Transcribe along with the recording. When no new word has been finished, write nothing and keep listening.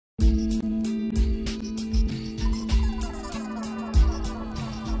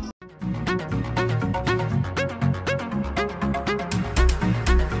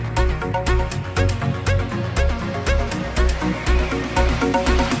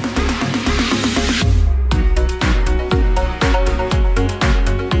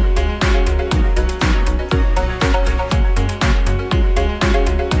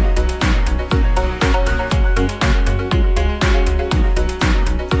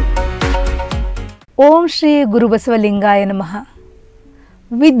ಓಂ ಶ್ರೀ ಗುರುಬಸವಲಿಂಗಾಯ ನಮಃ.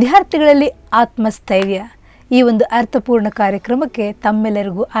 ವಿದ್ಯಾರ್ಥಿಗಳಲ್ಲಿ ಆತ್ಮಸ್ಥೈರ್ಯ ಈ ಒಂದು ಅರ್ಥಪೂರ್ಣ ಕಾರ್ಯಕ್ರಮಕ್ಕೆ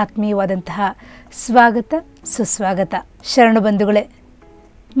ತಮ್ಮೆಲ್ಲರಿಗೂ ಆತ್ಮೀಯವಾದಂತಹ ಸ್ವಾಗತ ಸುಸ್ವಾಗತ. ಶರಣು ಬಂಧುಗಳೇ,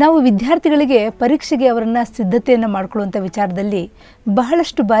 ನಾವು ವಿದ್ಯಾರ್ಥಿಗಳಿಗೆ ಪರೀಕ್ಷೆಗೆ ಅವರನ್ನು ಸಿದ್ಧತೆಯನ್ನು ಮಾಡಿಕೊಳ್ಳುವಂಥ ವಿಚಾರದಲ್ಲಿ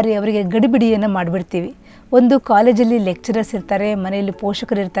ಬಹಳಷ್ಟು ಬಾರಿ ಅವರಿಗೆ ಗಡಿಬಿಡಿಯನ್ನು ಮಾಡಿಬಿಡ್ತೀವಿ. ಒಂದು ಕಾಲೇಜಲ್ಲಿ ಲೆಕ್ಚರರ್ಸ್ ಇರ್ತಾರೆ, ಮನೆಯಲ್ಲಿ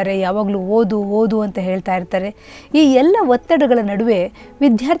ಪೋಷಕರು ಇರ್ತಾರೆ, ಯಾವಾಗಲೂ ಓದು ಓದು ಅಂತ ಹೇಳ್ತಾ ಇರ್ತಾರೆ. ಈ ಎಲ್ಲ ಒತ್ತಡಗಳ ನಡುವೆ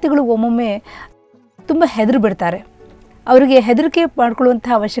ವಿದ್ಯಾರ್ಥಿಗಳು ಒಮ್ಮೊಮ್ಮೆ ತುಂಬ ಹೆದರು ಬಿಡ್ತಾರೆ. ಅವರಿಗೆ ಹೆದರಿಕೆ ಮಾಡಿಕೊಳ್ಳುವಂಥ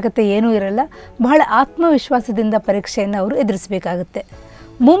ಅವಶ್ಯಕತೆ ಏನೂ ಇರಲ್ಲ. ಬಹಳ ಆತ್ಮವಿಶ್ವಾಸದಿಂದ ಪರೀಕ್ಷೆಯನ್ನು ಅವರು ಎದುರಿಸಬೇಕಾಗುತ್ತೆ.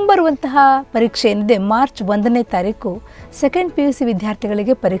 ಮುಂಬರುವಂತಹ ಪರೀಕ್ಷೆ ಏನಿದೆ, ಮಾರ್ಚ್ 1ನೇ ತಾರೀಕು ಸೆಕೆಂಡ್ PUC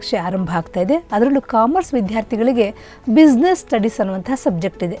ವಿದ್ಯಾರ್ಥಿಗಳಿಗೆ ಪರೀಕ್ಷೆ ಆರಂಭ ಆಗ್ತಾ ಇದೆ. ಅದರಲ್ಲೂ ಕಾಮರ್ಸ್ ವಿದ್ಯಾರ್ಥಿಗಳಿಗೆ ಬಿಸ್ನೆಸ್ ಸ್ಟಡೀಸ್ ಅನ್ನುವಂತಹ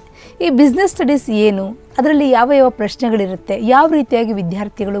ಸಬ್ಜೆಕ್ಟ್ ಇದೆ. ಈ ಬಿಸ್ನೆಸ್ ಸ್ಟಡೀಸ್ ಏನು, ಅದರಲ್ಲಿ ಯಾವ ಯಾವ ಪ್ರಶ್ನೆಗಳಿರುತ್ತೆ, ಯಾವ ರೀತಿಯಾಗಿ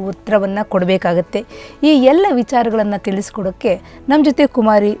ವಿದ್ಯಾರ್ಥಿಗಳು ಉತ್ತರವನ್ನು ಕೊಡಬೇಕಾಗತ್ತೆ, ಈ ಎಲ್ಲ ವಿಚಾರಗಳನ್ನು ತಿಳಿಸ್ಕೊಡೋಕ್ಕೆ ನಮ್ಮ ಜೊತೆ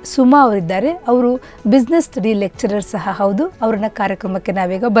ಕುಮಾರಿ ಸುಮಾ ಅವರಿದ್ದಾರೆ. ಅವರು ಬಿಸ್ನೆಸ್ ಸ್ಟಡಿ ಲೆಕ್ಚರರ್ ಸಹ ಹೌದು. ಅವ್ರನ್ನ ಕಾರ್ಯಕ್ರಮಕ್ಕೆ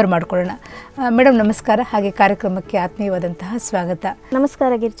ನಾವೀಗ ಬರಮಾಡ್ಕೊಳ್ಳೋಣ. ಮೇಡಮ್ ನಮಸ್ಕಾರ, ಹಾಗೆ ಕಾರ್ಯಕ್ರಮಕ್ಕೆ ಆತ್ಮೀಯವಾದಂತಹ ಸ್ವಾಗತ. ನಮಸ್ಕಾರ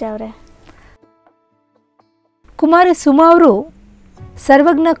ಗಿರ್ಜಾ ಅವರೇ. ಕುಮಾರಿ ಸುಮಾ ಅವರು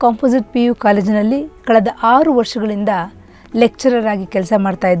ಸರ್ವಜ್ಞ ಕಾಂಪೋಸಿಟ್ PU ಕಾಲೇಜಿನಲ್ಲಿ ಕಳೆದ 6 ವರ್ಷಗಳಿಂದ ಲೆಕ್ಚರರ್ ಆಗಿ ಕೆಲಸ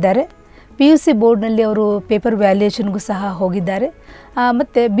ಮಾಡ್ತಾ ಇದ್ದಾರೆ. PUC ಬೋರ್ಡ್ನಲ್ಲಿ ಅವರು ಪೇಪರ್ ವ್ಯಾಲ್ಯೂಯೇಷನ್ಗೂ ಸಹ ಹೋಗಿದ್ದಾರೆ.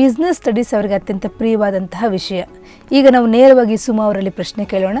 ಮತ್ತು ಬಿಸ್ನೆಸ್ ಸ್ಟಡೀಸ್ ಅವರಿಗೆ ಅತ್ಯಂತ ಪ್ರಿಯವಾದಂತಹ ವಿಷಯ. ಈಗ ನಾವು ನೇರವಾಗಿ ಸುಮಾ ಅವರಲ್ಲಿ ಪ್ರಶ್ನೆ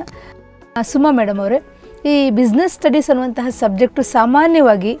ಕೇಳೋಣ. ಸುಮಾ ಮೇಡಮ್ ಅವರೇ, ಈ ಬಿಸ್ನೆಸ್ ಸ್ಟಡೀಸ್ ಅನ್ನುವಂತಹ ಸಬ್ಜೆಕ್ಟು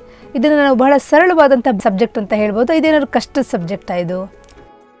ಸಾಮಾನ್ಯವಾಗಿ ಇದನ್ನು ನಾವು ಬಹಳ ಸರಳವಾದಂಥ ಸಬ್ಜೆಕ್ಟ್ ಅಂತ ಹೇಳ್ಬೋದು. ಇದೇನಾದ್ರು ಕಷ್ಟದ ಸಬ್ಜೆಕ್ಟಾ ಇದು?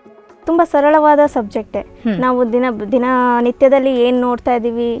 ತುಂಬ ಸರಳವಾದ ಸಬ್ಜೆಕ್ಟೇ. ನಾವು ದಿನನಿತ್ಯದಲ್ಲಿ ಏನು ನೋಡ್ತಾ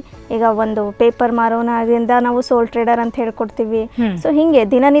ಇದ್ದೀವಿ, ಈಗ ಒಂದು ಪೇಪರ್ ಮಾರೋನಾದ್ರಿಂದ ನಾವು ಸೋಲ್ ಟ್ರೇಡರ್ ಅಂತ ಹೇಳ್ಕೊಡ್ತೀವಿ. ಸೊ ಹಿಂಗೆ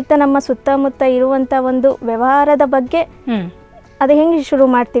ದಿನನಿತ್ಯ ನಮ್ಮ ಸುತ್ತಮುತ್ತ ಇರುವಂಥ ಒಂದು ವ್ಯವಹಾರದ ಬಗ್ಗೆ ಅದು ಹೆಂಗೆ ಶುರು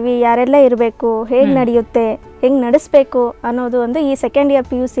ಮಾಡ್ತೀವಿ, ಯಾರೆಲ್ಲ ಇರಬೇಕು, ಹೇಗೆ ನಡೆಯುತ್ತೆ, ಹೆಂಗೆ ನಡೆಸಬೇಕು ಅನ್ನೋದು ಒಂದು ಈ ಸೆಕೆಂಡ್ ಇಯರ್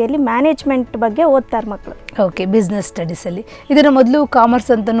PUCಯಲ್ಲಿ ಮ್ಯಾನೇಜ್ಮೆಂಟ್ ಬಗ್ಗೆ ಓದ್ತಾರೆ ಮಕ್ಕಳು. ಓಕೆ, ಬಿಸ್ನೆಸ್ ಸ್ಟಡೀಸಲ್ಲಿ ಇದನ್ನು ಮೊದಲು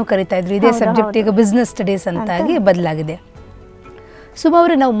ಕಾಮರ್ಸ್ ಅಂತಲೂ ಕರಿತಾ ಇದ್ರು. ಇದೇ ಸಬ್ಜೆಕ್ಟ್ ಈಗ ಬಿಸ್ನೆಸ್ ಸ್ಟಡೀಸ್ ಅಂತಾಗಿ ಬದಲಾಗಿದೆ. ಸುಮಾ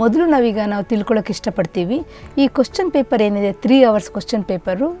ಅವರೇ, ನಾವು ತಿಳ್ಕೊಳ್ಳೋಕೆ ಇಷ್ಟಪಡ್ತೀವಿ, ಈ ಕ್ವಶನ್ ಪೇಪರ್ ಏನಿದೆ 3 hours ಕ್ವಶನ್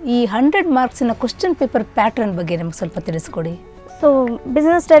ಪೇಪರು, ಈ 100 ಮಾರ್ಕ್ಸಿನ ಕ್ವಶನ್ ಪೇಪರ್ ಪ್ಯಾಟರ್ನ್ ಬಗ್ಗೆ ನಮ್ಗೆ ಸ್ವಲ್ಪ ತಿಳಿಸ್ಕೊಡಿ. So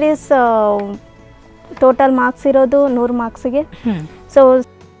business studies total marks ಇರೋದು 100 ಮಾರ್ಕ್ಸಿಗೆ. ಸೊ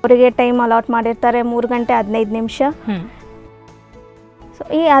ಅವರಿಗೆ ಟೈಮ್ ಅಲಾಟ್ ಮಾಡಿರ್ತಾರೆ 3 ಗಂಟೆ 15 ನಿಮಿಷ. ಸೊ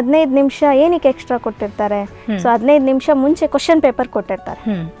ಈ 15 ನಿಮಿಷ ಏನಕ್ಕೆ ಎಕ್ಸ್ಟ್ರಾ ಕೊಟ್ಟಿರ್ತಾರೆ? ಸೊ 15 ನಿಮಿಷ ಮುಂಚೆ ಕ್ವಶನ್ ಪೇಪರ್ ಕೊಟ್ಟಿರ್ತಾರೆ.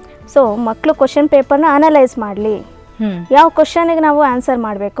 ಸೊ ಮಕ್ಕಳು ಕ್ವಶನ್ ಪೇಪರ್ನ ಅನಲೈಸ್ ಮಾಡಲಿ, ಯಾವ ಕ್ವಶನಿಗೆ ನಾವು ಆನ್ಸರ್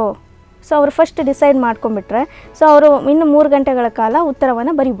ಮಾಡಬೇಕು. ಸೊ ಅವರು ಫಸ್ಟ್ ಡಿಸೈಡ್ ಮಾಡ್ಕೊಂಡ್ಬಿಟ್ರೆ ಸೊ ಅವರು ಇನ್ನು 3 ಗಂಟೆಗಳ ಕಾಲ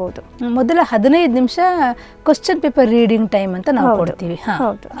ಉತ್ತರವನ್ನು ಬರಿಬೋದು. ಮೊದಲ 15 ನಿಮಿಷ ಕ್ವಶನ್ ಪೇಪರ್ ರೀಡಿಂಗ್ ಟೈಮ್ ಅಂತ ನಾವು ಕೊಡ್ತೀವಿ.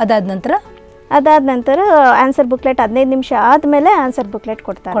 ಹೌದು. ಅದಾದ ನಂತರ ಆನ್ಸರ್ ಬುಕ್ಲೆಟ್ 15 ನಿಮಿಷ ಆದಮೇಲೆ ಆನ್ಸರ್ ಬುಕ್ಲೆಟ್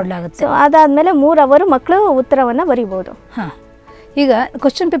ಕೊಡ್ಲಾಗುತ್ತೆ. ಸೊ ಅದಾದಮೇಲೆ 3 ಅವರ್ ಮಕ್ಕಳು ಉತ್ತರವನ್ನು ಬರಿಬೋದು. ಈಗ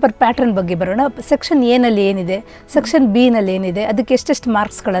ಕ್ವಶನ್ ಪೇಪರ್ ಪ್ಯಾಟರ್ನ್ ಬಗ್ಗೆ ಬರೋಣ. ಸೆಕ್ಷನ್ ಎನಲ್ಲಿ ಏನಿದೆ, ಸೆಕ್ಷನ್ ಬಿನಲ್ಲಿ ಏನಿದೆ, ಅದಕ್ಕೆ ಎಷ್ಟೆಷ್ಟು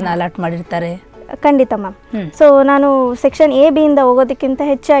ಮಾರ್ಕ್ಸ್ಗಳನ್ನು ಅಲಾಟ್ ಮಾಡಿರ್ತಾರೆ? ಖಂಡಿತ ಮ್ಯಾಮ್. ಸೊ ನಾನು ಸೆಕ್ಷನ್ A B ಇಂದ ಹೋಗೋದಕ್ಕಿಂತ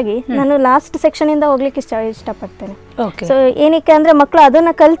ಹೆಚ್ಚಾಗಿ ನಾನು ಲಾಸ್ಟ್ ಸೆಕ್ಷನಿಂದ ಹೋಗ್ಲಿಕ್ಕೆ ಇಷ್ಟಪಡ್ತೇನೆ. ಸೊ ಏನಕ್ಕೆ ಅಂದರೆ ಮಕ್ಕಳು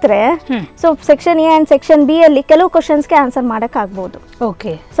ಅದನ್ನು ಕಲ್ತ್ರೆ so section A and section B ಅಲ್ಲಿ ಕೆಲವು ಕ್ವಶನ್ಸ್ಗೆ ಆನ್ಸರ್ ಮಾಡೋಕ್ಕಾಗ್ಬೋದು.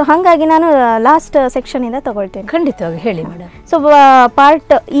 ಓಕೆ. ಸೊ ಹಾಗಾಗಿ ನಾನು ಲಾಸ್ಟ್ ಸೆಕ್ಷನಿಂದ ತಗೊಳ್ತೇನೆ. ಖಂಡಿತವಾಗಿ ಹೇಳಿ ಮೇಡಮ್. ಸೊ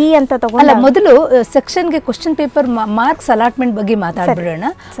ಪಾರ್ಟ್ E ಅಂತ ತಗೊಂಡು ಮೊದಲು ಸೆಕ್ಷನ್ಗೆ ಕ್ವಶನ್ ಪೇಪರ್ ಮಾರ್ಕ್ಸ್ ಅಲಾಟ್ಮೆಂಟ್ ಬಗ್ಗೆ ಮಾತಾಡ್ಬಿಡೋಣ.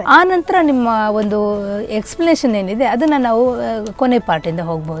 ಆ ನಂತರ ನಿಮ್ಮ ಒಂದು ಎಕ್ಸ್ಪ್ಲನೇಷನ್ ಏನಿದೆ ಅದನ್ನು ನಾವು ಕೊನೆ ಪಾರ್ಟಿಂದ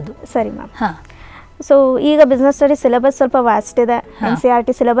ಹೋಗ್ಬೋದು. ಸರಿ ಮ್ಯಾಮ್. ಹಾಂ. ಸೊ ಈಗ ಬಿಸ್ನೆಸ್ ಸ್ಟಡಿ ಸಿಲೆಬಸ್ ಸ್ವಲ್ಪ ವಾಸ್ಟ್ ಇದೆ. NCERT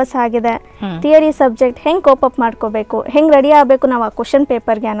ಸಿಲೆಬಸ್ ಆಗಿದೆ. ಥಿಯರಿ ಸಬ್ಜೆಕ್ಟ್ ಹೆಂಗೆ ಕೋಪ್ ಅಪ್ ಮಾಡ್ಕೋಬೇಕು, ಹೆಂಗೆ ರೆಡಿ ಆಗಬೇಕು ನಾವು ಆ ಕ್ವಶನ್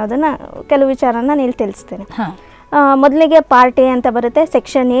ಪೇಪರ್ಗೆ ಅನ್ನೋದನ್ನ ಕೆಲವು ವಿಚಾರನ ನಾನು ತಿಳಿಸ್ತೇನೆ. ಮೊದಲಿಗೆ ಪಾರ್ಟ್ A ಅಂತ ಬರುತ್ತೆ,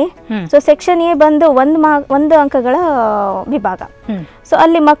 section A. So section A ಬಂದು 1 ಅಂಕಗಳ ವಿಭಾಗ. ಸೊ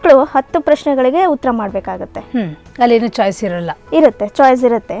ಅಲ್ಲಿ ಮಕ್ಕಳು 10 ಪ್ರಶ್ನೆಗಳಿಗೆ ಉತ್ತರ ಮಾಡಬೇಕಾಗುತ್ತೆ. ಅಲ್ಲೇನು ಚಾಯ್ಸ್ ಇರಲ್ಲ? ಇರುತ್ತೆ, ಚಾಯ್ಸ್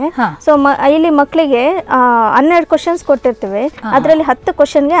ಇರುತ್ತೆ. ಸೊ ಇಲ್ಲಿ ಮಕ್ಕಳಿಗೆ 12 ಕ್ವಶನ್ಸ್ ಕೊಟ್ಟಿರ್ತೀವಿ, ಅದರಲ್ಲಿ 10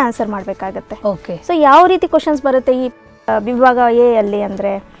 ಕ್ವಶನ್ಗೆ ಆನ್ಸರ್ ಮಾಡಬೇಕಾಗತ್ತೆ. ಸೊ ಯಾವ ರೀತಿ ಕ್ವಶನ್ಸ್ ಬರುತ್ತೆ ಈ ವಿಭಾಗ A ಅಲ್ಲಿ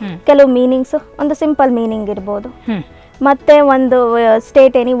ಅಂದರೆ ಕೆಲವು ಮೀನಿಂಗ್ಸ್, ಒಂದು ಸಿಂಪಲ್ ಮೀನಿಂಗ್ ಇರ್ಬೋದು, ಮತ್ತೆ ಒಂದು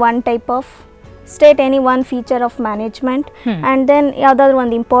state any one feature of management, and then ಯಾವುದಾದ್ರೂ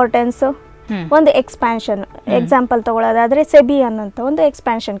ಒಂದು ಇಂಪಾರ್ಟೆನ್ಸ್, ಒಂದು ಎಕ್ಸ್ಪ್ಯಾನ್ಷನ್. ಎಕ್ಸಾಂಪಲ್ ತಗೊಳ್ಳೋದಾದ್ರೆ ಸೆಬಿ ಅನ್ನೋಂಥ ಒಂದು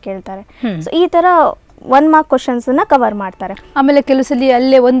ಎಕ್ಸ್ಪ್ಯಾನ್ಷನ್ ಕೇಳ್ತಾರೆ. ಸೊ ಈ ಥರ 1 ಮಾರ್ಕ್ ಕ್ವಶನ್ಸನ್ನ ಕವರ್ ಮಾಡ್ತಾರೆ. ಆಮೇಲೆ ಕೆಲವು ಸಲ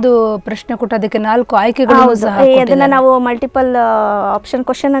ಅಲ್ಲೇ ಒಂದು ಪ್ರಶ್ನೆ ಕೊಟ್ಟು ಅದಕ್ಕೆ 4 ಆಯ್ಕೆಗಳು, ಅದನ್ನ ನಾವು ಮಲ್ಟಿಪಲ್ ಆಪ್ಷನ್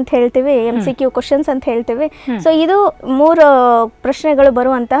ಕ್ವಶನ್ ಅಂತ ಹೇಳ್ತೀವಿ, MCQ ಕ್ವಶನ್ಸ್ ಅಂತ ಹೇಳ್ತೀವಿ. ಸೊ ಇದು 3 ಪ್ರಶ್ನೆಗಳು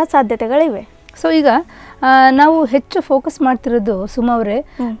ಬರುವಂತಹ ಸಾಧ್ಯತೆಗಳಿವೆ. ಸೊ ಈಗ ನಾವು ಹೆಚ್ಚು ಫೋಕಸ್ ಮಾಡ್ತಿರೋದು ಸುಮಾರೇ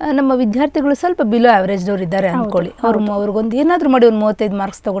ನಮ್ಮ ವಿದ್ಯಾರ್ಥಿಗಳು ಸ್ವಲ್ಪ ಬಿಲೋ ಆವ್ರೇಜ್ದವ್ರು ಇದ್ದಾರೆ ಅಂದ್ಕೊಳ್ಳಿ. ಅವ್ರಿಗೊಂದು ಏನಾದರೂ ಮಾಡಿ ಒಂದು 35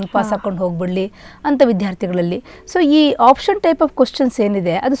 ಮಾರ್ಕ್ಸ್ ತೊಗೊಂಡು ಪಾಸ್ ಹಾಕೊಂಡು ಹೋಗ್ಬಿಡ್ಲಿ ಅಂತ ವಿದ್ಯಾರ್ಥಿಗಳಲ್ಲಿ. ಸೊ ಈ ಆಪ್ಷನ್ ಟೈಪ್ ಆಫ್ ಕ್ವಶನ್ಸ್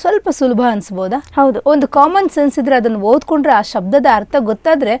ಏನಿದೆ ಅದು ಸ್ವಲ್ಪ ಸುಲಭ ಅನ್ಸ್ಬೋದಾ? ಹೌದು. ಒಂದು ಕಾಮನ್ ಸೆನ್ಸ್ ಇದ್ರೆ ಅದನ್ನು ಓದ್ಕೊಂಡ್ರೆ ಆ ಶಬ್ದದ ಅರ್ಥ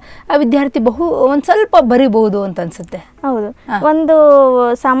ಗೊತ್ತಾದ್ರೆ ಆ ವಿದ್ಯಾರ್ಥಿ ಒಂದು ಸ್ವಲ್ಪ ಬರಿಬಹುದು ಅಂತ ಅನ್ಸುತ್ತೆ. ಹೌದು. ಒಂದು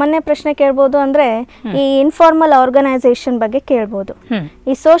ಸಾಮಾನ್ಯ ಪ್ರಶ್ನೆ ಕೇಳ್ಬೋದು ಅಂದ್ರೆ ಈ ಇನ್ಫಾರ್ಮಲ್ ಆರ್ಗನೈಸೇಷನ್ ಬಗ್ಗೆ ಕೇಳ್ಬೋದು.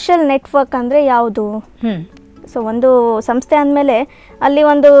 ಈ ಸೋಷಿಯಲ್ ನೆಟ್ವರ್ಕ್ ಅಂದ್ರೆ ಯಾವುದು? ಸೊ ಒಂದು ಸಂಸ್ಥೆ ಅಂದಮೇಲೆ ಅಲ್ಲಿ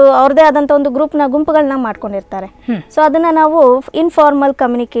ಒಂದು ಅವ್ರದೇ ಆದಂಥ ಒಂದು ಗುಂಪುಗಳನ್ನ ಮಾಡ್ಕೊಂಡಿರ್ತಾರೆ. ಸೊ ಅದನ್ನ ನಾವು ಇನ್ಫಾರ್ಮಲ್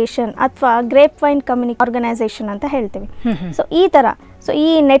ಕಮ್ಯುನಿಕೇಶನ್ ಅಥವಾ ಗ್ರೇಪ್ ವೈನ್ ಆರ್ಗನೈಸೇಷನ್ ಅಂತ ಹೇಳ್ತೀವಿ. ಸೊ ಈ ಥರ ಸೊ ಈ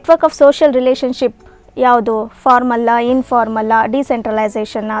ನೆಟ್ವರ್ಕ್ ಆಫ್ ಸೋಷಿಯಲ್ ರಿಲೇಷನ್ಶಿಪ್ ಯಾವುದು? ಫಾರ್ಮಲ್ಲ, ಇನ್ಫಾರ್ಮಲ್ಲ,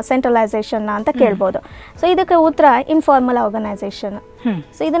 ಡಿಸೆಂಟ್ರಲೈಸೇಷನ್ನ, ಸೆಂಟ್ರಲೈಸೇಷನ್ನ ಅಂತ ಕೇಳ್ಬೋದು. ಸೊ ಇದಕ್ಕೆ ಉತ್ತರ ಇನ್ಫಾರ್ಮಲ್ ಆರ್ಗನೈಸೇಷನ್.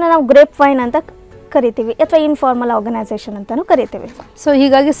 ಸೊ ಇದನ್ನು ನಾವು ಗ್ರೇಪ್ ವೈನ್ ಅಂತ ಕರಿತೀವಿ ಅಥವಾ ಇನ್ಫಾರ್ಮಲ್ ಆರ್ಗನೈಸೇಷನ್ ಅಂತಾನೂ ಕರಿತೀವಿ. ಸೊ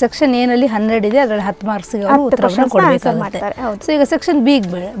ಹೀಗಾಗಿ ಸೆಕ್ಷನ್ ಎನಲ್ಲಿ 12 ಇದೆ, ಅದರಲ್ಲಿ 10 ಮಾರ್ಕ್ಸ್ಗೆ ಮಾಡ್ತಾರೆ. ಸೊ ಈಗ ಸೆಕ್ಷನ್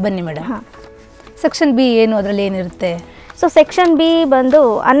ಬಿಗೆ ಬನ್ನಿ ಮೇಡಮ್. ಸೆಕ್ಷನ್ ಬಿ ಏನು, ಅದರಲ್ಲಿ ಏನಿರುತ್ತೆ? ಸೊ ಸೆಕ್ಷನ್ ಬಿ ಬಂದು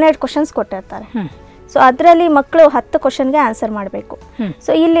 12 ಕ್ವಶನ್ಸ್ ಕೊಟ್ಟಿರ್ತಾರೆ. ಸೊ ಅದರಲ್ಲಿ ಮಕ್ಕಳು 10 ಕ್ವಶನ್ಗೆ ಆನ್ಸರ್ ಮಾಡಬೇಕು.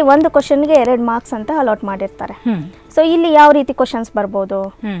 ಸೊ ಇಲ್ಲಿ ಒಂದು ಕ್ವಶನ್ಗೆ 2 ಮಾರ್ಕ್ಸ್ ಅಂತ ಅಲಾಟ್ ಮಾಡಿರ್ತಾರೆ. ಸೊ ಇಲ್ಲಿ ಯಾವ ರೀತಿ ಕ್ವಶನ್ಸ್ ಬರ್ಬೋದು?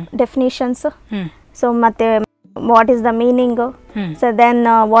 ಡೆಫಿನಿಷನ್ಸ್, ಸೊ ಮತ್ತೆ what is the meaning, so then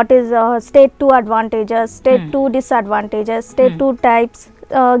what is state 2 advantages, state 2 disadvantages, state 2 types,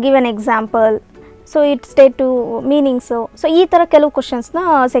 give an example, so it state 2 meanings. So ಈ ತರ ಕೆಲವು ಕ್ವಶನ್ಸ್ನ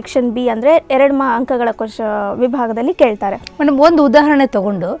ಸೆಕ್ಷನ್ ಬಿ ಅಂದ್ರೆ 2 ಅಂಕಗಳ ವಿಭಾಗದಲ್ಲಿ ಕೇಳ್ತಾರೆ. ಮೇಡಮ್ ಒಂದು ಉದಾಹರಣೆ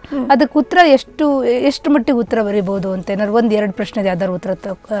ತಗೊಂಡು ಅದಕ್ಕೆ ಉತ್ತರ ಎಷ್ಟು ಮಟ್ಟಿಗೆ ಉತ್ತರ ಬರೀಬಹುದು ಅಂತ ಏನಾದ್ರು 1-2 ಪ್ರಶ್ನೆ ಯಾವ್ದಾದ್ರು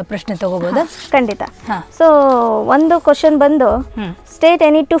ಪ್ರಶ್ನೆ ತಗೋಬಹುದಾ? ಖಂಡಿತ. ಸೊ ಒಂದು ಕ್ವಶನ್ ಬಂದು state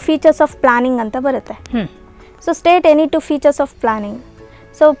any 2 features of planning ಅಂತ ಬರುತ್ತೆ. So state any 2 features of planning.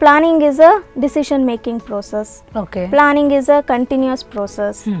 So planning is a decision making process. Okay. Planning is a continuous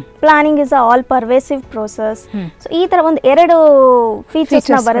process. Planning is a all pervasive process. So ಈ ತರ ಒಂದು 2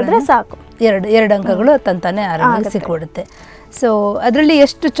 features ನ ಬರೆದ್ರೆ ಸಾಕು. ಎರಡು ಅಂಕಗಳು ತಂತಾನೆ ಆರಾಮಾಗಿ ಸಿಕ್ಬಿಡುತ್ತೆ. ಸೊ ಅದರಲ್ಲಿ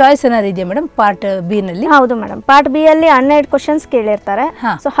ಎಷ್ಟು ಚಾಯ್ಸ್ ಏನಾದ್ರು ಇದೆಯಾ ಮೇಡಮ್ ಪಾರ್ಟ್ ಬಿ ನಲ್ಲಿ? ಹೌದು ಮೇಡಮ್, ಪಾರ್ಟ್ ಬಿ ಅಲ್ಲಿ 12 ಕ್ವಶನ್ಸ್ ಕೇಳಿರ್ತಾರೆ.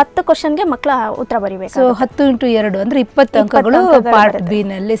 ಸೊ 10 ಕ್ವಶನ್ಗೆ ಮಕ್ಕಳ ಉತ್ತರ ಬರೀಬೇಕು. ಸೊ 10 × 2 ಅಂದ್ರೆ 20 ಅಂಕಗಳು ಪಾರ್ಟ್ ಬಿ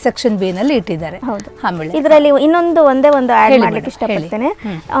ನಲ್ಲಿ, ಸೆಕ್ಷನ್ ಬಿ ನಲ್ಲಿ ಇಟ್ಟಿದ್ದಾರೆ. ಹೌದು. ಇದರಲ್ಲಿ ಇನ್ನೊಂದು ಒಂದು ಆಡ್ ಮಾಡ್ಲಿಕ್ಕೆ ಇಷ್ಟಪಡ್ತೇನೆ.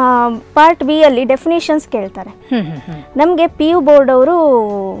 ಪಾರ್ಟ್ ಬಿ ಅಲ್ಲಿ ಡೆಫಿನಿಷನ್ಸ್ ಕೇಳ್ತಾರೆ. ನಮ್ಗೆ PU ಬೋರ್ಡ್ ಅವರು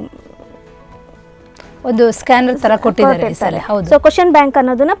ಒಂದು ಸ್ಕ್ಯಾನರ್ ತರ ಕೊಟ್ಟಿದ್ದಾರೆ. ಸೊ ಕ್ವಶನ್ ಬ್ಯಾಂಕ್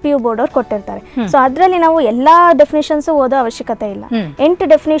ಅನ್ನೋದನ್ನ PU ಬೋರ್ಡ್ ಅವ್ರು ಕೊಟ್ಟಿರ್ತಾರೆ. ಸೊ ಅದರಲ್ಲಿ ನಾವು ಎಲ್ಲಾ ಡೆಫಿನಿಷನ್ಸ್ ಓದೋ ಅವಶ್ಯಕತೆ ಇಲ್ಲ. 8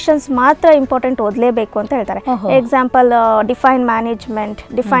 ಡೆಫಿನಿಷನ್ಸ್ ಮಾತ್ರ ಇಂಪಾರ್ಟೆಂಟ್ ಓದಲೇಬೇಕು ಅಂತ ಹೇಳ್ತಾರೆ. Example define management,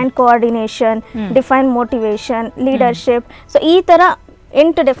 define coordination, define motivation, leadership. So ಈ ತರ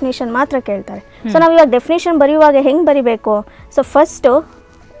 8 ಡೆಫಿನಿಷನ್ ಮಾತ್ರ ಕೇಳ್ತಾರೆ. ಸೊ ನಾವು ಇವಾಗ ಡೆಫಿನಿಷನ್ ಬರೆಯುವಾಗ ಹೆಂಗ್ ಬರಿಬೇಕು? ಸೊ ಫಸ್ಟ್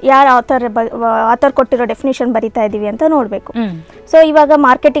ಯಾರು ಆಥರ್ ಕೊಟ್ಟಿರೋ ಡೆಫಿನಿಷನ್ ಬರಿತಾ ಇದೀವಿ ಅಂತ ನೋಡಬೇಕು. ಸೊ ಇವಾಗ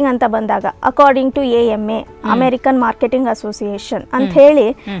ಮಾರ್ಕೆಟಿಂಗ್ ಅಂತ ಬಂದಾಗ according to AMA, American marketing association ಅಂತ ಹೇಳಿ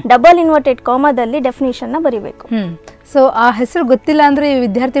ಡಬಲ್ ಇನ್ವರ್ಟೆಡ್ ಕಾಮಾದಲ್ಲಿ ಡೆಫಿನಿಷನ್ ನ ಬರಿಬೇಕು. ಸೊ ಆ ಹೆಸರು ಗೊತ್ತಿಲ್ಲ ಅಂದ್ರೆ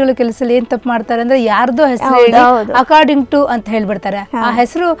ವಿದ್ಯಾರ್ಥಿಗಳು ಕೆಲಸದಲ್ಲಿ ಏನ್ ತಪ್ಪು ಮಾಡ್ತಾರೆ ಅಂದ್ರೆ ಯಾರ್ದೋ ಹೆಸರು ಅಕಾರ್ಡಿಂಗ್ ಟು ಅಂತ ಹೇಳ್ಬಿಡ್ತಾರೆ. ಆ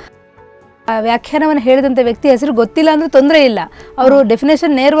ಹೆಸರು ವ್ಯಾಖ್ಯಾನವನ್ನು ಹೇಳಿದಂತ ವ್ಯಕ್ತಿ ಹೆಸರು ಗೊತ್ತಿಲ್ಲ ಅಂದ್ರೆ ತೊಂದರೆ ಇಲ್ಲ, ಅವರು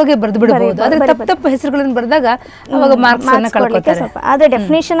ಡೆಫಿನೇಷನ್ ನೇರವಾಗಿ ಬರೆದು ಬಿಡಬಹುದು. ಆದ್ರೆ ತಪ್ಪು ಹೆಸರುಗಳನ್ನು ಬರೆದಾಗ ಅವಾಗ ಮಾರ್ಕ್ಸ್ ಅನ್ನ ಕಳ್ಕೊತಾರೆ. ಆದ್ರೆ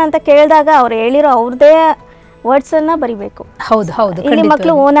ಡೆಫಿನೇಷನ್ ಅಂತ ಕೇಳಿದಾಗ ಅವ್ರು ಹೇಳಿರೋ ಅವ್ರದೇ ವರ್ಡ್ಸ್ ಅನ್ನ ಬರಿಬೇಕು. ಹೌದು. ಇಲ್ಲಿ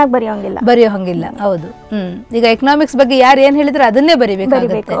ಮಕ್ಕಳು ಓನ್ ಆಗಿ ಬರೆಯೋ ಹಂಗಿಲ್ಲ. ಹೌದು. ಈಗ ಎಕನಾಮಿಕ್ಸ್ ಬಗ್ಗೆ ಯಾರು ಏನ್ ಹೇಳಿದ್ರೆ ಅದನ್ನೇ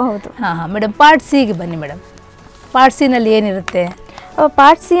ಬರಿಬೇಕಾಗುತ್ತೆ. ಮೇಡಮ್ ಪಾರ್ಟ್ ಸಿ ಗೆ ಬನ್ನಿ ಮೇಡಮ್. ಪಾರ್ಟ್ ಸಿ ನಲ್ಲಿ ಏನಿರುತ್ತೆ?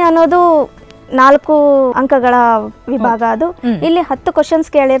 ಪಾರ್ಟ್ ಸಿ ಅನ್ನೋದು 4 ಅಂಕಗಳ ವಿಭಾಗ. ಅದು ಇಲ್ಲಿ 10 ಕ್ವಶನ್ಸ್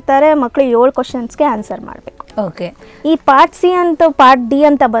ಕೇಳಿರ್ತಾರೆ, ಮಕ್ಕಳು 7 ಕ್ವಶನ್ಸ್ಗೆ ಆನ್ಸರ್ ಮಾಡಬೇಕು. ಓಕೆ. ಈ ಪಾರ್ಟ್ ಸಿ ಅಂತ ಪಾರ್ಟ್ ಡಿ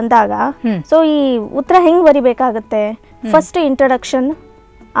ಅಂತ ಬಂದಾಗ ಸೊ ಈ ಉತ್ತರ ಹೆಂಗ್ ಬರಿಬೇಕಾಗತ್ತೆ? ಫಸ್ಟ್ ಇಂಟ್ರೊಡಕ್ಷನ್,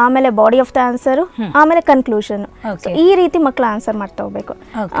 ಆಮೇಲೆ ಬಾಡಿ ಆಫ್ ದ ಆನ್ಸರ್, ಆಮೇಲೆ ಕನ್ಕ್ಲೂಷನ್. ಈ ರೀತಿ ಮಕ್ಕಳು ಆನ್ಸರ್ ಮಾಡ್ತಾ ಹೋಗ್ಬೇಕು.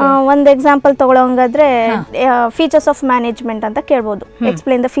 ಒಂದು ಎಕ್ಸಾಂಪಲ್ ತಗೊಳ್ಳೋಂಗಾದ್ರೆ ಫೀಚರ್ಸ್ ಆಫ್ ಮ್ಯಾನೇಜ್ಮೆಂಟ್ ಅಂತ ಕೇಳ್ಬೋದು.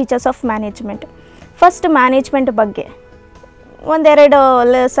 Explain the features of management. First management ಬಗ್ಗೆ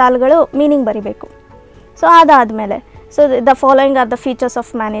 1-2 ಸಾಲುಗಳು ಮೀನಿಂಗ್ ಬರಿಬೇಕು. ಸೊ ಅದಾದಮೇಲೆ so the following are the features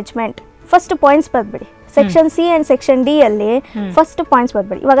of management. First points ಬರೆದ್ಬಿಡಿ. Section C and section D ಅಲ್ಲಿ ಫಸ್ಟ್ ಪಾಯಿಂಟ್ಸ್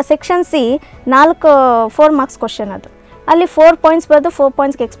ಬರೆದ್ಬಿಡಿ. ಇವಾಗ ಸೆಕ್ಷನ್ ಸಿ 4 ಮಾರ್ಕ್ಸ್ ಕ್ವಶನ್, ಅದು ಅಲ್ಲಿ 4 ಪಾಯಿಂಟ್ಸ್ ಬರೆದು 4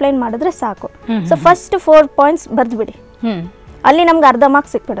 ಪಾಯಿಂಟ್ಸ್ಗೆ explain ಮಾಡಿದ್ರೆ ಸಾಕು. So first 4 points ಬರೆದ್ಬಿಡಿ. ಅಲ್ಲಿ ನಮ್ಗೆ ಅರ್ಧ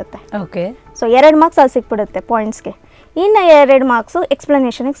ಮಾರ್ಕ್ಸ್ ಸಿಕ್ಬಿಡುತ್ತೆ. ಓಕೆ. ಸೊ 2 ಮಾರ್ಕ್ಸ್ ಅಲ್ಲಿ ಸಿಕ್ಬಿಡುತ್ತೆ ಪಾಯಿಂಟ್ಸ್ಗೆ, ಇನ್ನು 2 ಮಾರ್ಕ್ಸು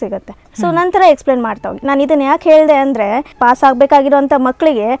ಎಕ್ಸ್ಪ್ಲನೇಷನ್ಗೆ ಸಿಗುತ್ತೆ. ಸೊ ನಂತರ ಎಕ್ಸ್ಪ್ಲೇನ್ ಮಾಡ್ತಾ ಹೋಗಿ. ನಾನು ಇದನ್ನ ಯಾಕೆ ಹೇಳಿದೆ ಅಂದರೆ ಪಾಸ್ ಆಗಬೇಕಾಗಿರೋಂಥ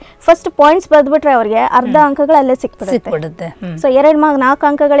ಮಕ್ಕಳಿಗೆ ಫಸ್ಟ್ ಪಾಯಿಂಟ್ಸ್ ಬರೆದ್ಬಿಟ್ರೆ ಅವ್ರಿಗೆ ಅರ್ಧ ಅಂಕಗಳು ಅಲ್ಲೇ ಸಿಕ್ಬಿಡುತ್ತೆ. ಸೊ 4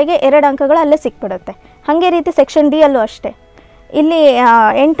 ಅಂಕಗಳಿಗೆ 2 ಅಂಕಗಳು ಅಲ್ಲೇ ಸಿಕ್ಬಿಡುತ್ತೆ. ಹಾಗೆ ರೀತಿ ಸೆಕ್ಷನ್ ಡಿ ಅಲ್ಲೂ ಅಷ್ಟೇ. ಇಲ್ಲಿ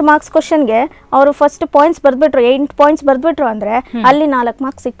 8 ಮಾರ್ಕ್ಸ್ ಕ್ವಶನ್ಗೆ ಅವರು ಫಸ್ಟ್ ಪಾಯಿಂಟ್ಸ್ ಬರೆದ್ಬಿಟ್ರು, 8 ಪಾಯಿಂಟ್ಸ್ ಬರೆದ್ಬಿಟ್ರು ಅಂದರೆ ಅಲ್ಲಿ 4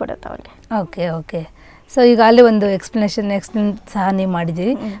 ಮಾರ್ಕ್ಸ್ ಸಿಕ್ಬಿಡುತ್ತೆ ಅವ್ರಿಗೆ. ಓಕೆ. ಸೊ ಈಗ ಅಲ್ಲಿ ಒಂದು ಎಕ್ಸ್ಪ್ಲೇನ್ ಸಹ ನೀವು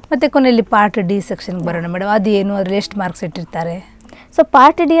ಮಾಡಿದ್ದೀರಿ. ಮತ್ತು ಕೊನೆಯಲ್ಲಿ ಪಾರ್ಟ್ ಡಿ ಸೆಕ್ಷನ್ಗೆ ಬರೋಣ ಮೇಡಮ್. ಅದು ಏನು, ಅದ್ರಲ್ಲಿ ಎಷ್ಟು ಮಾರ್ಕ್ಸ್ ಇಟ್ಟಿರ್ತಾರೆ? ಸೊ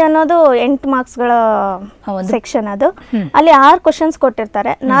ಪಾರ್ಟ್ ಡಿ ಅನ್ನೋದು 8 ಮಾರ್ಕ್ಸ್ಗಳ ಸೆಕ್ಷನ್. ಅದು ಅಲ್ಲಿ 6 ಕ್ವಶನ್ಸ್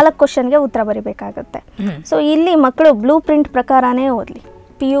ಕೊಟ್ಟಿರ್ತಾರೆ, 4 ಕ್ವಶನ್ಗೆ ಉತ್ತರ ಬರೀಬೇಕಾಗತ್ತೆ. ಸೊ ಇಲ್ಲಿ ಮಕ್ಕಳು ಬ್ಲೂ ಪ್ರಿಂಟ್ ಪ್ರಕಾರನೇ ಓದಲಿ,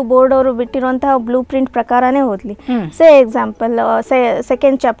 PU ಬೋರ್ಡ್ ಅವರು ಬಿಟ್ಟಿರುವಂತಹ ಬ್ಲೂ ಪ್ರಿಂಟ್ ಪ್ರಕಾರನೇ ಓದಲಿ. ಎಕ್ಸಾಂಪಲ್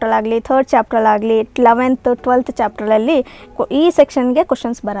ಸೆಕೆಂಡ್ ಚಾಪ್ಟರ್ ಆಗಲಿ, ಥರ್ಡ್ ಚಾಪ್ಟರ್ ಆಗಲಿ, 11th 12th ಚಾಪ್ಟರಲ್ಲಿ ಈ ಸೆಕ್ಷನ್ಗೆ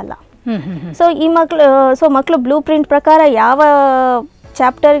ಕ್ವಶನ್ಸ್ ಬರಲ್ಲ. ಸೊ ಮಕ್ಕಳು ಬ್ಲೂ ಪ್ರಿಂಟ್ ಪ್ರಕಾರ ಯಾವ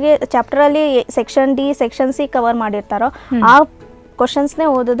ಚಾಪ್ಟರಲ್ಲಿ section D section C cover ಮಾಡಿರ್ತಾರೋ ಆ ಕ್ವಶನ್ಸ್ನೇ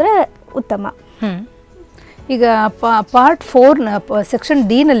ಓದಿದ್ರೆ ಉತ್ತಮ. ಈಗ ಪಾರ್ಟ್ 4 ಸೆಕ್ಷನ್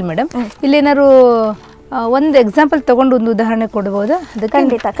ಡಿ ನಲ್ಲಿ ಮೇಡಮ್, ಇಲ್ಲೇನಾದ್ರು ಒಂದು ಎಕ್ಸಾಂಪಲ್ ತಗೊಂಡು ಒಂದು ಉದಾಹರಣೆ ಕೊಡ್ಬೋದಾ?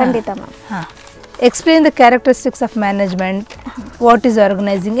 ಖಂಡಿತ ma'am. Explain the characteristics of management, what is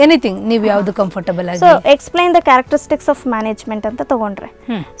organising, anything ನೀವು ಯಾವುದು ಕಂಫರ್ಟಬಲ್ ಆಗಿ. So explain the characteristics of management ಅಂತ ತಗೊಂಡ್ರೆ,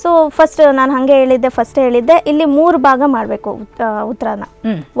 ಸೊ ಫಸ್ಟ್ ನಾನು ಹಾಗೆ ಹೇಳಿದ್ದೆ ಇಲ್ಲಿ 3 ಭಾಗ ಮಾಡಬೇಕು ಉತ್ತರನ.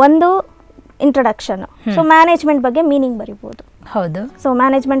 ಒಂದು ಇಂಟ್ರಡಕ್ಷನ್, ಸೊ ಮ್ಯಾನೇಜ್ಮೆಂಟ್ ಬಗ್ಗೆ ಮೀನಿಂಗ್ ಬರಿಬೋದು. ಹೌದು. So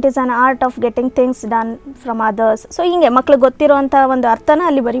management is an art of getting things done from others. So ಹಿಂಗೆ ಮಕ್ಳಿಗೆ ಗೊತ್ತಿರುವಂಥ ಒಂದು ಅರ್ಥನ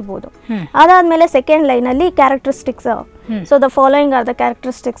ಅಲ್ಲಿ ಬರಿಬೋದು. ಅದಾದಮೇಲೆ ಸೆಕೆಂಡ್ ಲೈನಲ್ಲಿ characteristics, so the following are the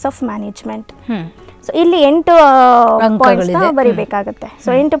characteristics of management. So ಇಲ್ಲಿ 8 ಪಾಯಿಂಟ್ಸ್ನ ಬರಿಬೇಕಾಗತ್ತೆ. ಸೊ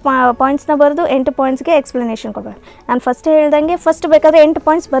 8 ಪಾಯಿಂಟ್ಸ್ನ ಬರೆದು 8 ಪಾಯಿಂಟ್ಸ್ಗೆ ಎಕ್ಸ್ಪ್ಲನೇಷನ್ ಕೊಡಬೇಕು. ನಾನು ಫಸ್ಟ್ ಹೇಳ್ದಂಗೆ ಫಸ್ಟ್ ಬೇಕಾದ್ರೆ 8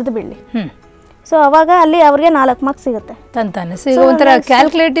 ಪಾಯಿಂಟ್ಸ್ ಬರೆದು ಬಿಡಲಿ. ಸೊ ಅವಾಗ ಅಲ್ಲಿ ಅವ್ರಿಗೆ 4 ಮಾರ್ಕ್ಸ್ ಸಿಗುತ್ತೆ ತಂತಾನೆ. ಸೊ ಈಗ ಒಂಥರ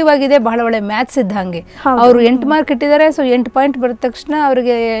ಕ್ಯಾಲ್ಕುಲೇಟಿವ್ ಆಗಿದೆ, ಬಹಳ ಒಳ್ಳೆ ಮ್ಯಾಥ್ಸ್ ಇದ್ದಂಗೆ. ಅವರು 8 ಮಾರ್ಕ್ ಇಟ್ಟಿದ್ದಾರೆ, ಸೊ 8 ಪಾಯಿಂಟ್ ಬರೆದ ತಕ್ಷಣ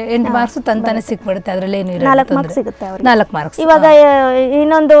ಅವರಿಗೆ 8 ಮಾರ್ಕ್ಸ್ ತಂತಾನೆ ಸಿಕ್ಬಿಡುತ್ತೆ. ಅದರಲ್ಲಿ ಏನು 4 ಮಾರ್ಕ್ಸ್ ಸಿಗುತ್ತೆ ಅವ್ರಿಗೆ. 4 ಮಾರ್ಕ್ಸ್. ಇವಾಗ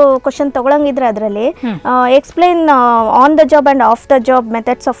ಇನ್ನೊಂದು ಕ್ವಶನ್ ತಗೊಳಂಗಿದ್ರೆ ಅದರಲ್ಲಿ explain on the job and of the job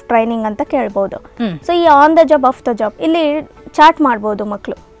methods of training ಅಂತ ಕೇಳ್ಬೋದು. ಸೊ ಈ on the job of the job ಇಲ್ಲಿ ಚಾರ್ಟ್ ಮಾಡ್ಬೋದು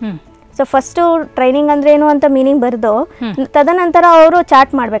ಮಕ್ಕಳು. ಸೊ ಫಸ್ಟು ಟ್ರೈನಿಂಗ್ ಅಂದ್ರೆ ಏನು ಅಂತ ಮೀನಿಂಗ್ ಬರೆದು ತದನಂತರ ಅವರು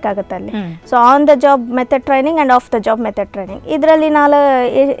ಚಾರ್ಟ್ ಮಾಡಬೇಕಾಗತ್ತೆ ಅಲ್ಲಿ. So on the job method training and of the job method training.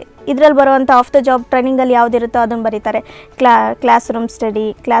 ಇದರಲ್ಲಿ ಬರುವಂಥ ಆಫ್ ದ ಜಾಬ್ ಟ್ರೈನಿಂಗಲ್ಲಿ ಯಾವುದಿರುತ್ತೋ ಅದನ್ನು ಬರೀತಾರೆ. Class room study,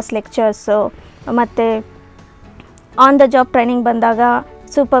 class lectures, ಮತ್ತು ಆನ್ ದ ಜಾಬ್ ಟ್ರೈನಿಂಗ್ ಬಂದಾಗ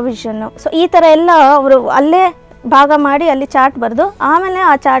ಸೂಪರ್ವಿಷನ್ನು. ಸೊ ಈ ಥರ ಎಲ್ಲ ಅವರು ಅಲ್ಲೇ ಭಾಗ ಮಾಡಿ ಅಲ್ಲಿ ಚಾರ್ಟ್ ಬರೆದು ಆಮೇಲೆ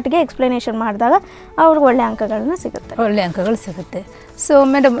ಆ ಚಾರ್ಟ್ಗೆ ಎಕ್ಸ್ಪ್ಲನೇಷನ್ ಮಾಡಿದಾಗ ಅವ್ರಿಗೆ ಒಳ್ಳೆ ಅಂಕಗಳು ಸಿಗುತ್ತೆ. ಸೊ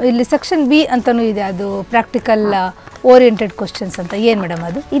ಮೇಡಮ್ ಇಲ್ಲಿ ಸೆಕ್ಷನ್ ಬಿ ಅಂತಲೂ ಇದೆ, ಅದು ಪ್ರಾಕ್ಟಿಕಲ್ ಓರಿಯೆಂಟೆಡ್ ಕ್ವಶನ್ಸ್ ಅಂತ. ಏನು ಮೇಡಮ್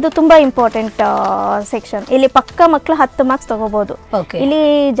ಅದು? ಇದು ತುಂಬ ಇಂಪಾರ್ಟೆಂಟ್ ಸೆಕ್ಷನ್. ಇಲ್ಲಿ ಪಕ್ಕ ಮಕ್ಕಳು 10 ಮಾರ್ಕ್ಸ್ ತಗೋಬಹುದು. ಇಲ್ಲಿ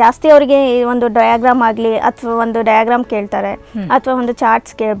ಜಾಸ್ತಿ ಅವರಿಗೆ ಒಂದು ಡಯಾಗ್ರಾಮ್ ಆಗಲಿ ಅಥವಾ ಒಂದು ಡಯಾಗ್ರಾಮ್ ಕೇಳ್ತಾರೆ, ಅಥವಾ ಒಂದು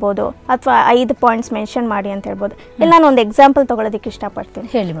ಚಾರ್ಟ್ಸ್ ಕೇಳ್ಬೋದು, ಅಥವಾ 5 ಪಾಯಿಂಟ್ಸ್ ಮೆನ್ಷನ್ ಮಾಡಿ ಅಂತ ಹೇಳ್ಬೋದು. ಇಲ್ಲಿ ನಾನು ಒಂದು ಎಕ್ಸಾಂಪಲ್ ತಗೊಳ್ಳೋದಕ್ಕೆ ಇಷ್ಟಪಡ್ತೀನಿ.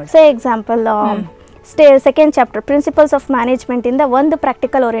 ಹೇಳಿ madam. Say example second chapter principles of management ಇಂದ ಒಂದು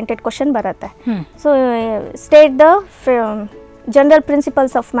ಪ್ರಾಕ್ಟಿಕಲ್ ಓರಿಯೆಂಟೆಡ್ ಕ್ವಶನ್ ಬರುತ್ತೆ. So state the general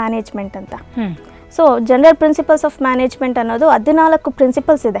principles of management ಅಂತ. So general principles of management ಅನ್ನೋದು 14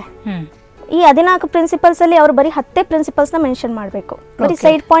 ಪ್ರಿನ್ಸಿಪಲ್ಸ್ ಇದೆ. ಈ 14 ಪ್ರಿನ್ಸಿಪಲ್ಸ್ ಅಲ್ಲಿ ಅವರು ಬರೀ 10 ಪ್ರಿನ್ಸಿಪಲ್ಸ್ನ ಮೆನ್ಷನ್ ಮಾಡಬೇಕು. ಬರೀ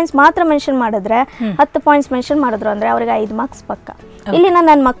ಸೈಡ್ ಪಾಯಿಂಟ್ಸ್ ಮಾತ್ರ ಮೆನ್ಷನ್ ಮಾಡಿದ್ರೆ 10 ಪಾಯಿಂಟ್ಸ್ ಮೆನ್ಷನ್ ಮಾಡಿದ್ರು ಅಂದ್ರೆ ಅವ್ರಿಗೆ 5 ಮಾರ್ಕ್ಸ್ ಪಕ್ಕ. ಇಲ್ಲಿ ನಾನು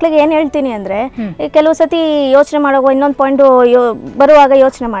ನನ್ನ ಮಕ್ಳಿಗೆ ಏನು ಹೇಳ್ತೀನಿ ಅಂದ್ರೆ, ಕೆಲವು ಸತಿ ಯೋಚನೆ ಮಾಡುವಾಗ ಇನ್ನೊಂದು ಪಾಯಿಂಟ್ ಬರುವಾಗ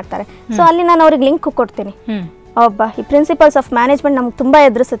ಯೋಚನೆ ಮಾಡ್ತಾರೆ. ಸೊ ಅಲ್ಲಿ ನಾನು ಅವ್ರಿಗೆ ಲಿಂಕ್ ಕೊಡ್ತೀನಿ. ಒಬ್ಬ ಈ ಪ್ರಿನ್ಸಿಪಲ್ಸ್ ಆಫ್ ಮ್ಯಾನೇಜ್ಮೆಂಟ್ ನಮ್ಗೆ ತುಂಬ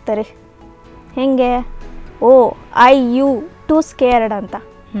ಎದುರಿಸುತ್ತೆ ರೀ. ಹೆಂಗೆ OIU2 ಸ್ಕೇರ್ಡ್ ಅಂತ.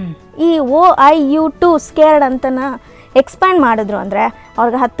 ಈ OIU2 ಸ್ಕೇರ್ಡ್ ಅಂತನ ಎಕ್ಸ್ಪ್ಯಾಂಡ್ ಮಾಡಿದ್ರು ಅಂದರೆ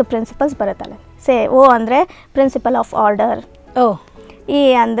ಅವ್ರಿಗೆ 10 ಪ್ರಿನ್ಸಿಪಲ್ಸ್ ಬರುತ್ತಲ್ಲ. O ಅಂದರೆ ಪ್ರಿನ್ಸಿಪಲ್ ಆಫ್ ಆರ್ಡರ್, E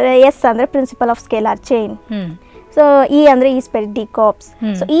ಅಂದರೆ S ಅಂದರೆ principle of scalar chain, so E ಅಂದರೆ ಈಸ್ಪೆಡ್ ಡಿಕಾಪ್ಸ್.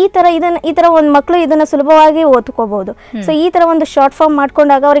 ಸೊ ಈ ಥರ ಒಂದು ಮಕ್ಕಳು ಇದನ್ನು ಸುಲಭವಾಗಿ ಓದ್ಕೋಬಹುದು. ಸೊ ಈ ಥರ ಒಂದು ಶಾರ್ಟ್ ಫಾರ್ಮ್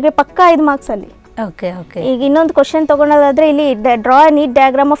ಮಾಡ್ಕೊಂಡಾಗ ಅವರಿಗೆ ಪಕ್ಕ 5 ಮಾರ್ಕ್ಸ್ ಅಲ್ಲಿ. ಈಗ ಇನ್ನೊಂದು ಕ್ವಶನ್ ತಗೊಳೋದಾದ್ರೆ ಇಲ್ಲಿ draw neat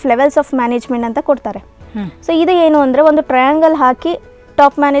diagram of levels of management ಅಂತ ಕೊಡ್ತಾರೆ. ಸೊ ಇದು ಏನು ಅಂದರೆ ಒಂದು ಟ್ರಯಾಂಗಲ್ ಹಾಕಿ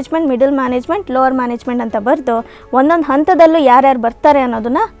top management, middle management, lower management ಅಂತ ಬರೆದು ಒಂದೊಂದು ಹಂತದಲ್ಲೂ ಯಾರ್ಯಾರು ಬರ್ತಾರೆ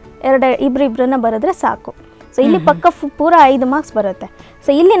ಅನ್ನೋದನ್ನ ಇಬ್ಬರನ್ನ ಬರೆದ್ರೆ ಸಾಕು. ಸೊ ಇಲ್ಲಿ ಪಕ್ಕ ಪೂರ 5 ಮಾರ್ಕ್ಸ್ ಬರುತ್ತೆ. ಸೊ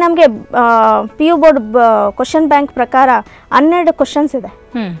ಇಲ್ಲಿ ನಮಗೆ PU ಬೋರ್ಡ್ ಕ್ವಶನ್ ಬ್ಯಾಂಕ್ ಪ್ರಕಾರ 12 ಕ್ವಶನ್ಸ್ ಇದೆ.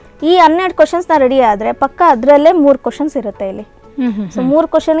 ಈ 12 ಕ್ವಶನ್ಸ್ನ ರೆಡಿ ಆದರೆ ಪಕ್ಕ ಅದರಲ್ಲೇ 3 ಕ್ವಶನ್ಸ್ ಇರುತ್ತೆ ಇಲ್ಲಿ. ಸೊ 3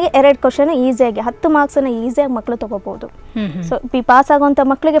 ಕ್ವಶನ್ಗೆ 2 ಕ್ವಶನ್ ಈಸಿಯಾಗಿ 10 ಮಾರ್ಕ್ಸನ್ನು ಈಸಿಯಾಗಿ ಮಕ್ಕಳು ತಗೋಬಹುದು. ಸೊ ಪಾಸ್ ಆಗುವಂಥ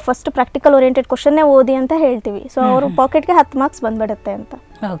ಮಕ್ಕಳಿಗೆ ಫಸ್ಟ್ ಪ್ರಾಕ್ಟಿಕಲ್ ಓರಿಯೆಂಟೆಡ್ ಕ್ವಶನ್ನೇ ಓದಿ ಅಂತ ಹೇಳ್ತೀವಿ. ಸೊ ಅವರು ಪಾಕೆಟ್ಗೆ 10 ಮಾರ್ಕ್ಸ್ ಬಂದ್ಬಿಡುತ್ತೆ ಅಂತ.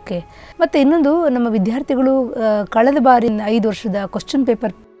 ಓಕೆ. ಮತ್ತು ಇನ್ನೊಂದು, ನಮ್ಮ ವಿದ್ಯಾರ್ಥಿಗಳು ಕಳೆದ ಬಾರಿ 5 ವರ್ಷದ ಕ್ವಶನ್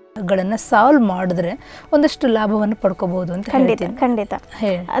ಪೇಪರ್ ಗಳನ್ನು ಸಾಲ್ವ್ ಮಾಡಿದ್ರೆ ಒಂದಷ್ಟು ಲಾಭವನ್ನು ಪಡ್ಕೋಬಹುದು ಅಂತ. ಖಂಡಿತ.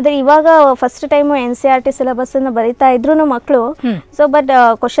 ಆದರೆ ಇವಾಗ ಫಸ್ಟ್ ಟೈಮು NCERT ಸಿಲೆಬಸ್ ಅನ್ನು ಬರೀತಾ ಇದ್ರು ಮಕ್ಕಳು. ಸೊ ಬಟ್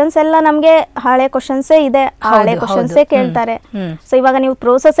ಕ್ವಶನ್ಸ್ ಎಲ್ಲ ನಮಗೆ ಹಳೆ ಕ್ವಶನ್ಸೇ ಇದೆ, ಹಳೆ ಕ್ವಶನ್ಸೇ ಕೇಳ್ತಾರೆ. ಸೊ ಇವಾಗ ನೀವು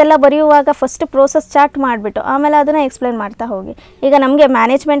ಪ್ರೋಸೆಸ್ ಎಲ್ಲ ಬರೆಯುವಾಗ ಫಸ್ಟ್ ಪ್ರೋಸೆಸ್ ಚಾರ್ಟ್ ಮಾಡಿಬಿಟ್ಟು ಆಮೇಲೆ ಅದನ್ನ ಎಕ್ಸ್ಪ್ಲೈನ್ ಮಾಡ್ತಾ ಹೋಗಿ. ಈಗ ನಮಗೆ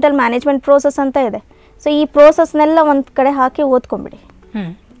ಮ್ಯಾನೇಜ್ಮೆಂಟ್ ಪ್ರೋಸೆಸ್ ಅಂತ ಇದೆ. ಸೊ ಈ ಪ್ರೋಸೆಸ್ನೆಲ್ಲ ಒಂದು ಕಡೆ ಹಾಕಿ ಓದ್ಕೊಂಬಿಡಿ.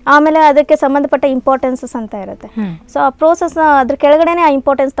 ಆಮೇಲೆ ಅದಕ್ಕೆ ಸಂಬಂಧಪಟ್ಟ ಇಂಪಾರ್ಟೆನ್ಸಸ್ ಅಂತ ಇರುತ್ತೆ. ಸೊ ಆ ಪ್ರೋಸೆಸ್ನ ಅದ್ರ ಕೆಳಗಡೆನೆ ಆ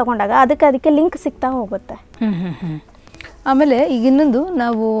ಇಂಪಾರ್ಟೆನ್ಸ್ ತಗೊಂಡಾಗ ಅದಕ್ಕೆ ಲಿಂಕ್ ಸಿಗ್ತಾ ಹೋಗುತ್ತೆ. ಆಮೇಲೆ ಈಗ ಇನ್ನೊಂದು,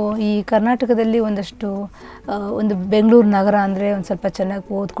 ನಾವು ಈ ಕರ್ನಾಟಕದಲ್ಲಿ ಒಂದಷ್ಟು ಒಂದು ಬೆಂಗಳೂರು ನಗರ ಅಂದರೆ ಒಂದು ಸ್ವಲ್ಪ ಚೆನ್ನಾಗಿ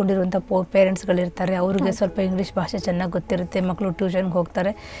ಓದ್ಕೊಂಡಿರುವಂಥ ಪೇರೆಂಟ್ಸ್ಗಳಿರ್ತಾರೆ, ಅವ್ರಿಗೆ ಸ್ವಲ್ಪ ಇಂಗ್ಲೀಷ್ ಭಾಷೆ ಚೆನ್ನಾಗಿ ಗೊತ್ತಿರುತ್ತೆ, ಮಕ್ಕಳು ಟ್ಯೂಷನ್ಗೆ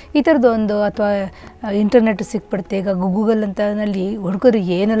ಹೋಗ್ತಾರೆ, ಈ ಥರದ್ದು ಒಂದು, ಅಥವಾ ಇಂಟರ್ನೆಟ್ ಸಿಕ್ಬಿಡುತ್ತೆ. ಈಗ ಗೂಗಲ್ ಅಂತನಲ್ಲಿ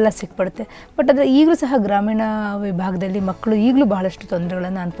ಹುಡುಗರಿಗೆ ಏನೆಲ್ಲ ಸಿಕ್ಬಿಡುತ್ತೆ. ಬಟ್ ಆದರೆ ಈಗಲೂ ಸಹ ಗ್ರಾಮೀಣ ವಿಭಾಗದಲ್ಲಿ ಮಕ್ಕಳು ಈಗಲೂ ಬಹಳಷ್ಟು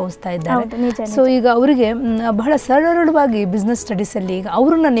ತೊಂದರೆಗಳನ್ನು ಅನುಭವಿಸ್ತಾ ಇದ್ದಾರೆ. ಸೊ ಈಗ ಅವರಿಗೆ ಬಹಳ ಸರಳವಾಗಿ ಬಿಸ್ನೆಸ್ ಸ್ಟಡೀಸಲ್ಲಿ ಈಗ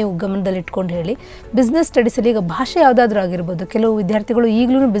ಅವ್ರನ್ನ ನೀವು ಗಮನದಲ್ಲಿ ಇಟ್ಕೊಂಡು ಹೇಳಿ, ಬಿಸ್ನೆಸ್ ಸ್ಟಡೀಸಲ್ಲಿ ಈಗ ಭಾಷೆ ಯಾವುದಾದ್ರೂ ಆಗಿರ್ಬೋದು. ಕೆಲವು ವಿದ್ಯಾರ್ಥಿಗಳು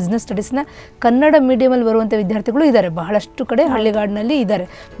ಈಗಲೂ ಬಿಸ್ನೆಸ್ ಸ್ಟಡೀಸ್ನ ಕನ್ನಡ ಮೀಡಿಯಮಲ್ಲಿ ಬರುವಂಥ ವಿದ್ಯಾರ್ಥಿಗಳು ಇದ್ದಾರೆ, ಬಹಳಷ್ಟು ಕಡೆ ಹಳ್ಳಿಗಾಡಿನಲ್ಲಿ ಇದ್ದಾರೆ.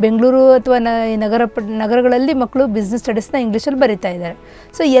 ಬೆಂಗಳೂರು ಅಥವಾ ನಗರಗಳಲ್ಲಿ ಮಕ್ಕಳು ಬಿಸ್ನೆಸ್ ಸ್ಟಡೀಸ್ನ ಇಂಗ್ಲೀಷಲ್ಲಿ ಬರೀತಾ ಇದ್ದಾರೆ.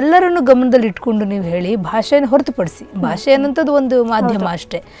 ಸೊ ಎಲ್ಲರನ್ನು ಗಮನದಲ್ಲಿ ಇಟ್ಕೊಂಡು ನೀವು ಹೇಳಿ, ಭಾಷೆಯನ್ನು ಹೊರತುಪಡಿಸಿ, ಭಾಷೆ ಅನ್ನೋಂಥದ್ದು ಒಂದು ಮಾಧ್ಯಮ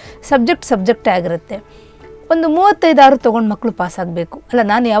ಅಷ್ಟೇ, ಸಬ್ಜೆಕ್ಟೇ ಆಗಿರುತ್ತೆ. ಒಂದು 35-6 ತೊಗೊಂಡು ಮಕ್ಕಳು ಪಾಸ್ ಆಗಬೇಕು ಅಲ್ಲ.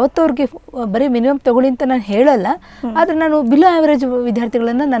 ನಾನು ಯಾವತ್ತೂ ಅವ್ರಿಗೆ ಬರೀ ಮಿನಿಮಮ್ ತೊಗೊಳ್ಳಿ ಅಂತ ನಾನು ಹೇಳಲ್ಲ, ಆದರೆ ನಾನು ಬಿಲೋ ಆ್ಯಾವ್ರೇಜ್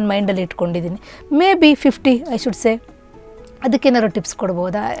ವಿದ್ಯಾರ್ಥಿಗಳನ್ನು ನನ್ನ ಮೈಂಡಲ್ಲಿ ಇಟ್ಕೊಂಡಿದ್ದೀನಿ. May be 50 I should say. ಅದಕ್ಕೇನಾದ್ರು tips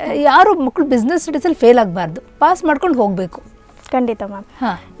ಕೊಡ್ಬೋದಾ? ಯಾರು ಮಕ್ಕಳು ಬಿಸ್ನೆಸ್ ಸ್ಟಡೀಸಲ್ಲಿ ಫೇಲ್ ಆಗಬಾರ್ದು, ಪಾಸ್ ಮಾಡ್ಕೊಂಡು ಹೋಗಬೇಕು. ಖಂಡಿತ ಮ್ಯಾಮ್.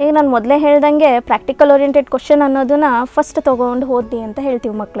 ಈಗ ನಾನು ಮೊದಲೇ ಹೇಳ್ದಂಗೆ ಪ್ರಾಕ್ಟಿಕಲ್ ಓರಿಯೆಂಟೆಡ್ ಕ್ವಶನ್ ಅನ್ನೋದನ್ನ ಫಸ್ಟ್ ತೊಗೊಂಡು ಓದಿ ಅಂತ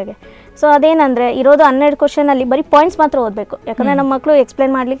ಹೇಳ್ತೀವಿ ಮಕ್ಕಳಿಗೆ. ಸೊ ಅದೇನಂದರೆ ಇರೋದು 12 ಕ್ವಶನಲ್ಲಿ ಬರೀ ಪಾಯಿಂಟ್ಸ್ ಮಾತ್ರ ಓದಬೇಕು. ಯಾಕಂದರೆ ನಮ್ಮ ಮಕ್ಕಳು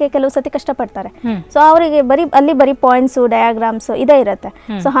ಎಕ್ಸ್ಪ್ಲೇನ್ ಮಾಡಲಿಕ್ಕೆ ಕೆಲವು ಸತಿ ಕಷ್ಟಪಡ್ತಾರೆ. ಸೊ ಅವರಿಗೆ ಬರೀ ಪಾಯಿಂಟ್ಸು, ಡಯಾಗ್ರಾಮ್ಸು ಇದೇ ಇರುತ್ತೆ.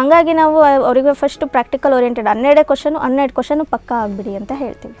 ಸೊ ಹಾಗಾಗಿ ನಾವು ಅವರಿಗೆ ಫಸ್ಟ್ ಪ್ರಾಕ್ಟಿಕಲ್ ಓರಿಯೆಂಟೆಡ್ 12 ಕ್ವಶನ್ ಪಕ್ಕಾ ಆಗಿಬಿಡಿ ಅಂತ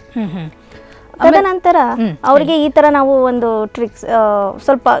ಹೇಳ್ತೀವಿ. ತದನಂತರ ಅವರಿಗೆ ಈ ತರ ನಾವು ಒಂದು ಟ್ರಿಕ್ಸ್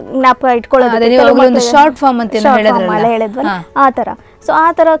ಸ್ವಲ್ಪ ಜ್ಞಾಪಕ ಇಟ್ಕೊಳ್ಳೋದು, ಶಾರ್ಟ್ ಫಾರ್ಮ್ ಅಂತ ಹೇಳಿದ್ವಲ್ಲ ಆ ತರ. ಸೊ ಆ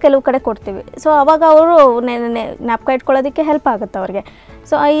ಥರ ಕೆಲವು ಕಡೆ ಕೊಡ್ತೀವಿ. ಸೊ ಅವಾಗ ಅವರು ಜ್ಞಾಪಕ ಇಟ್ಕೊಳ್ಳೋದಕ್ಕೆ ಹೆಲ್ಪ್ ಆಗುತ್ತೆ ಅವ್ರಿಗೆ.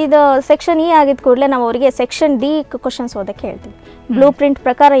 ಸೊ ಇದು ಸೆಕ್ಷನ್ ಇ ಆಗಿದ್ದ ಕೂಡಲೇ ನಾವು ಅವರಿಗೆ ಸೆಕ್ಷನ್ ಡಿ ಕ್ವಶನ್ಸ್ ಓದಕ್ಕೆ ಹೇಳ್ತೀವಿ. ಬ್ಲೂ ಪ್ರಿಂಟ್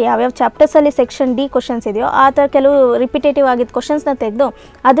ಪ್ರಕಾರ ಯಾವ್ಯಾವ ಚಾಪ್ಟರ್ಸಲ್ಲಿ ಸೆಕ್ಷನ್ ಡಿ ಕ್ವಶನ್ಸ್ ಇದೆಯೋ ಆ ಥರ ಕೆಲವು ರಿಪಿಟೇಟಿವ್ ಆಗಿದ್ದ ಕ್ವಶನ್ಸ್ನ ತೆಗೆದು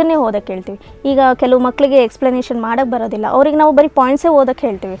ಅದನ್ನೇ ಓದಕ್ಕೆ ಹೇಳ್ತೀವಿ. ಈಗ ಕೆಲವು ಮಕ್ಕಳಿಗೆ ಎಕ್ಸ್ಪ್ಲನೇಷನ್ ಮಾಡೋಕ್ಕೆ ಬರೋದಿಲ್ಲ, ಅವ್ರಿಗೆ ನಾವು ಬರೀ ಪಾಯಿಂಟ್ಸೇ ಓದಕ್ಕೆ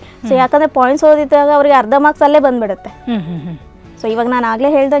ಹೇಳ್ತೀವಿ. ಸೊ ಯಾಕಂದರೆ ಪಾಯಿಂಟ್ಸ್ ಓದಿದಾಗ ಅವ್ರಿಗೆ ಅರ್ಧ ಮಾರ್ಕ್ಸ್ ಅಲ್ಲೇ ಬಂದುಬಿಡುತ್ತೆ. ಸೊ ಇವಾಗ ನಾನು ಆಗಲೇ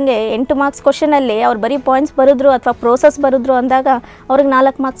ಹೇಳ್ದಂಗೆ 8 ಮಾರ್ಕ್ಸ್ ಕ್ವಶನಲ್ಲಿ ಅವ್ರು ಬರೀ ಪಾಯಿಂಟ್ಸ್ ಬರೆದ್ರು ಅಥವಾ ಪ್ರೋಸೆಸ್ ಬರೆದ್ರು ಅಂದಾಗ ಅವ್ರಿಗೆ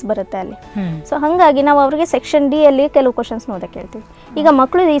 4 ಮಾರ್ಕ್ಸ್ ಬರುತ್ತೆ ಅಲ್ಲಿ. ಸೊ ಹಾಗಾಗಿ ನಾವು ಅವ್ರಿಗೆ ಸೆಕ್ಷನ್ ಡಿ ಅಲ್ಲಿ ಕೆಲವು ಕ್ವಶನ್ಸ್ ಓದಕ್ಕೆ ಹೇಳ್ತೀವಿ. ಈಗ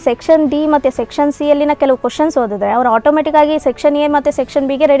ಮಕ್ಕಳು ಈ ಸೆಕ್ಷನ್ ಡಿ ಮತ್ತು ಸೆಕ್ಷನ್ ಸಿ ಅಲ್ಲಿನ ಕೆಲವು ಕ್ವಶನ್ಸ್ ಓದಿದ್ರೆ ಅವ್ರು ಆಟೋಮೆಟಿಕ್ ಆಗಿ ಸೆಕ್ಷನ್ ಎ ಮತ್ತು ಸೆಕ್ಷನ್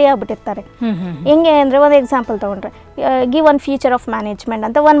ಬಿಗೆ ರೆಡಿ ಆಗಿಬಿಟ್ಟಿರ್ತಾರೆ. ಹೆಂಗೆ ಅಂದರೆ ಒಂದು ಎಕ್ಸಾಂಪಲ್ ತೊಗೊಂಡ್ರೆ give one feature of management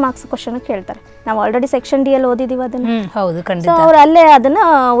ಅಂತ 1 ಮಾರ್ಕ್ಸ್ ಕ್ವಶನ್ ಕೇಳ್ತಾರೆ. ನಾವು ಆಲ್ರೆಡಿ ಸೆಕ್ಷನ್ ಡಿ ಅಲ್ಲಿ ಓದಿದೀವಿ ಅದನ್ನು. ಸೊ ಅವ್ರು ಅಲ್ಲೇ ಅದನ್ನ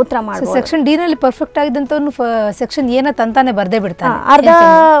ಉತ್ತರ ಮಾಡ್ಬೋದು. ಸೆಕ್ಷನ್ ಡಿ ನಲ್ಲಿ ಪರ್ಫೆಕ್ಟ್ ಆಗಿದ್ದಂತವನು ಸೆಕ್ಷನ್ ಎ ನ ತಂತಾನೆ ಬರ್ದೇ ಬಿಡ್ತಾರೆ.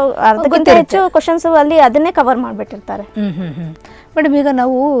 ಅರ್ಧಕ್ಕಿಂತ ಹೆಚ್ಚು ಕ್ವಶನ್ಸ್ ಅಲ್ಲಿ ಅದನ್ನೇ ಕವರ್ ಮಾಡಿಬಿಟ್ಟಿರ್ತಾರೆ. ಮೇಡಮ್, ಈಗ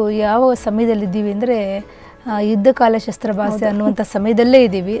ನಾವು ಯಾವ ಸಮಯದಲ್ಲಿದ್ದೀವಿ ಅಂದರೆ ಯುದ್ಧ ಕಾಲ ಶಸ್ತ್ರಭಾಷೆ ಅನ್ನುವಂಥ ಸಮಯದಲ್ಲೇ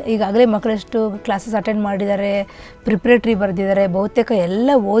ಇದ್ದೀವಿ. ಈಗಾಗಲೇ ಮಕ್ಕಳಷ್ಟು ಕ್ಲಾಸಸ್ ಅಟೆಂಡ್ ಮಾಡಿದ್ದಾರೆ, ಪ್ರಿಪ್ರೇಟ್ರಿ ಬರೆದಿದ್ದಾರೆ, ಬಹುತೇಕ ಎಲ್ಲ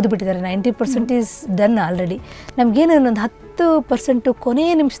ಓದ್ಬಿಟ್ಟಿದ್ದಾರೆ. 90% ಈಸ್ ಡನ್ ಆಲ್ರೆಡಿ. ನಮಗೇನು ಒಂದು 10%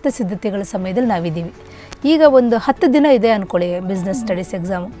 ಕೊನೆಯ ನಿಮಿಷದ ಸಿದ್ಧತೆಗಳ ಸಮಯದಲ್ಲಿ ನಾವಿದ್ದೀವಿ. ಈಗ ಒಂದು 10 ದಿನ ಇದೆ ಅಂದ್ಕೊಳ್ಳಿ ಬಿಸ್ನೆಸ್ ಸ್ಟಡೀಸ್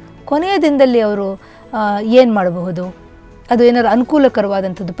ಎಕ್ಸಾಮು. ಕೊನೆಯ ದಿನದಲ್ಲಿ ಅವರು ಏನು ಮಾಡಬಹುದು? ಅದು ಏನಾದ್ರು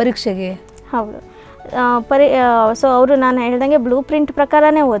ಅನುಕೂಲಕರವಾದಂಥದ್ದು ಪರೀಕ್ಷೆಗೆ? ಹೌದು. ಸೊ ಅವರು ನಾನು ಹೇಳ್ದಂಗೆ ಬ್ಲೂ ಪ್ರಿಂಟ್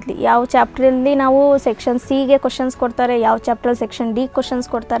ಪ್ರಕಾರನೇ ಓದಲಿ. ಯಾವ ಚಾಪ್ಟ್ರಲ್ಲಿ ನಾವು ಸೆಕ್ಷನ್ ಸಿಗೆ ಕ್ವಶನ್ಸ್ ಕೊಡ್ತಾರೆ, ಯಾವ ಚಾಪ್ಟ್ರಲ್ಲಿ ಸೆಕ್ಷನ್ ಡಿ ಕ್ವಶನ್ಸ್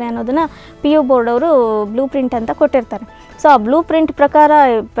ಕೊಡ್ತಾರೆ ಅನ್ನೋದನ್ನು PU ಬೋರ್ಡ್ ಅವರು ಬ್ಲೂ ಪ್ರಿಂಟ್ ಅಂತ ಕೊಟ್ಟಿರ್ತಾರೆ. ಸೊ ಆ ಬ್ಲೂ ಪ್ರಿಂಟ್ ಪ್ರಕಾರ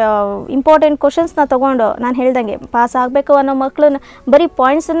ಇಂಪಾರ್ಟೆಂಟ್ ಕ್ವಶನ್ಸ್ನ ತೊಗೊಂಡು ನಾನು ಹೇಳ್ದಂಗೆ ಪಾಸ್ ಆಗಬೇಕು ಅನ್ನೋ ಮಕ್ಕಳನ್ನ ಬರೀ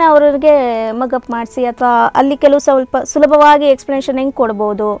ಪಾಯಿಂಟ್ಸನ್ನೇ ಅವ್ರಿಗೆ ಮಗಪ್ ಮಾಡಿಸಿ ಅಥವಾ ಅಲ್ಲಿ ಕೆಲವು ಸ್ವಲ್ಪ ಸುಲಭವಾಗಿ ಎಕ್ಸ್ಪ್ಲನೇಷನ್ ಹೆಂಗೆ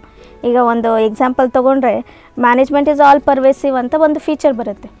ಕೊಡ್ಬೋದು. ಈಗ ಒಂದು ಎಕ್ಸಾಂಪಲ್ ತೊಗೊಂಡ್ರೆ ಮ್ಯಾನೇಜ್ಮೆಂಟ್ ಇಸ್ ಆಲ್ ಪರ್ವೇಸಿವ್ ಅಂತ ಒಂದು ಫೀಚರ್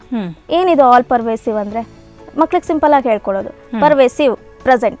ಬರುತ್ತೆ. ಏನಿದು ಆಲ್ ಪರ್ವೇಸಿವ್ ಅಂದರೆ ಮಕ್ಳಿಗೆ ಸಿಂಪಲ್ ಆಗಿ ಹೇಳ್ಕೊಡೋದು. ಪರ್ವೇಸಿವ್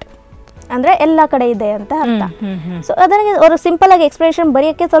ಪ್ರೆಸೆಂಟ್ ಅಂದರೆ ಎಲ್ಲ ಕಡೆ ಇದೆ ಅಂತ ಅರ್ಥ. ಸೊ ಅದಕ್ಕೆ ಅವರು ಸಿಂಪಲ್ ಆಗಿ ಎಕ್ಸ್ಪ್ಲನೇಷನ್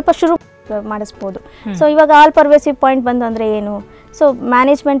ಬರೆಯೋಕ್ಕೆ ಸ್ವಲ್ಪ ಶುರು ಮಾಡಿಸ್ಬೋದು. ಸೊ ಇವಾಗ ಆಲ್ ಪರ್ವೇಸಿವ್ ಪಾಯಿಂಟ್ ಬಂದು ಅಂದರೆ ಏನು? So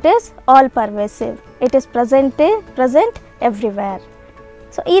management is all pervasive, it is present everywhere.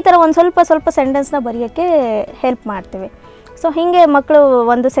 So ಈ ಥರ ಒಂದು ಸ್ವಲ್ಪ ಸೆಂಟೆನ್ಸ್ನ ಬರೆಯೋಕ್ಕೆ ಹೆಲ್ಪ್ ಮಾಡ್ತೀವಿ. ಸೊ ಹೀಗೆ ಮಕ್ಕಳು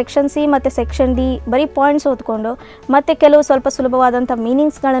ಒಂದು ಸೆಕ್ಷನ್ ಸಿ ಮತ್ತು ಸೆಕ್ಷನ್ ಡಿ ಬರೀ ಪಾಯಿಂಟ್ಸ್ ಓದ್ಕೊಂಡು ಮತ್ತು ಕೆಲವು ಸ್ವಲ್ಪ ಸುಲಭವಾದಂಥ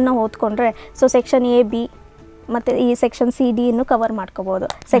ಮೀನಿಂಗ್ಸ್ಗಳನ್ನು ಓದ್ಕೊಂಡ್ರೆ ಸೊ ಸೆಕ್ಷನ್ ಎ ಬಿ ಮತ್ತು ಈ ಸೆಕ್ಷನ್ ಸಿ ಡಿ ಇನ್ನೂ ಕವರ್ ಮಾಡ್ಕೋಬೋದು.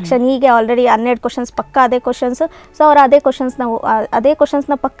 ಸೆಕ್ಷನ್ ಇಗೆ ಆಲ್ರೆಡಿ 12 ಕ್ವಶನ್ಸ್ ಪಕ್ಕ ಅದೇ ಕ್ವಶನ್ಸು. ಸೊ ಅವ್ರು ಅದೇ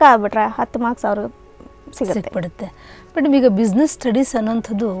ಕ್ವಶನ್ಸ್ನ ಪಕ್ಕ ಆಗ್ಬಿಟ್ರೆ 10 ಮಾರ್ಕ್ಸ್ ಅವ್ರಿಗೆ ಸಿಕ್ಬಿಡುತ್ತೆ. ಬಟ್ ಈಗ ಬಿಸ್ನೆಸ್ ಸ್ಟಡೀಸ್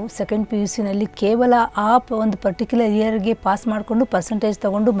ಅನ್ನೋಂಥದ್ದು ಸೆಕೆಂಡ್ PUC ನಲ್ಲಿ ಕೇವಲ ಆ ಒಂದು ಪರ್ಟಿಕ್ಯುಲರ್ ಇಯರ್ಗೆ ಪಾಸ್ ಮಾಡಿಕೊಂಡು ಪರ್ಸೆಂಟೇಜ್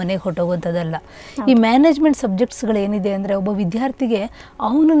ತೊಗೊಂಡು ಮನೆಗೆ ಹೊಟ್ಟೋಗೋಂಥದ್ದಲ್ಲ. ಈ ಮ್ಯಾನೇಜ್ಮೆಂಟ್ ಸಬ್ಜೆಕ್ಟ್ಸ್ಗಳು ಏನಿದೆ ಅಂದರೆ ಒಬ್ಬ ವಿದ್ಯಾರ್ಥಿಗೆ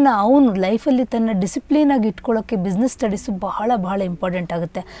ಅವನು ಲೈಫಲ್ಲಿ ತನ್ನ ಡಿಸಿಪ್ಲಿನ್ ಆಗಿ ಇಟ್ಕೊಳ್ಳೋಕ್ಕೆ ಬಿಸ್ನೆಸ್ ಸ್ಟಡೀಸು ಬಹಳ ಇಂಪಾರ್ಟೆಂಟ್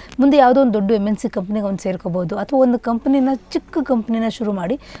ಆಗುತ್ತೆ. ಮುಂದೆ ಯಾವುದೋ ಒಂದು ದೊಡ್ಡ MNC ಕಂಪ್ನಿಗೆ ಅವ್ನು ಸೇರ್ಕೋಬೋದು, ಅಥವಾ ಒಂದು ಕಂಪ್ನಿನ ಚಿಕ್ಕ ಕಂಪ್ನಿನ ಶುರು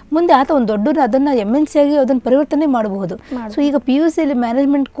ಮಾಡಿ ಮುಂದೆ ಆತ ಒಂದು ದೊಡ್ಡ ಅದನ್ನು MNC ಆಗಿ ಅದನ್ನು ಪರಿವರ್ತನೆ ಮಾಡಬಹುದು. ಸೊ ಈಗ PUC ಯಲ್ಲಿ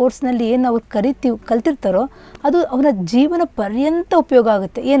ಮ್ಯಾನೇಜ್ಮೆಂಟ್ ಕೋರ್ಸ್ನಲ್ಲಿ ಏನು ಅವ್ರು ಕಲ್ತಿರ್ತಾರೋ ಅದು ಅವನ ಜೀವನ ಪರ್ಯಂತ ಉಪಯೋಗ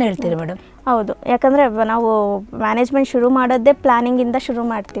ಆಗುತ್ತೆ. ಏನು ಹೇಳ್ತೀರಿ ಮೇಡಮ್? ಹೌದು, ಯಾಕಂದರೆ ನಾವು ಮ್ಯಾನೇಜ್ಮೆಂಟ್ ಶುರು ಮಾಡೋದೇ ಪ್ಲಾನಿಂಗಿಂದ ಶುರು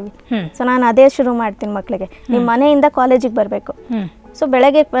ಮಾಡ್ತೀವಿ. ಸೊ ನಾನು ಅದೇ ಶುರು ಮಾಡ್ತೀನಿ ಮಕ್ಕಳಿಗೆ, ನಿಮ್ಮ ಮನೆಯಿಂದ ಕಾಲೇಜಿಗೆ ಬರಬೇಕು. ಸೊ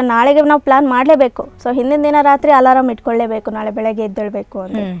ಬೆಳಗ್ಗೆ ನಾಳೆಗೆ ನಾವು ಪ್ಲಾನ್ ಮಾಡಲೇಬೇಕು. ಸೊ ಹಿಂದಿನ ದಿನ ರಾತ್ರಿ ಅಲಾರಾಮ್ ಇಟ್ಕೊಳ್ಳೇಬೇಕು, ನಾಳೆ ಬೆಳಗ್ಗೆ ಎದ್ದೇಳಬೇಕು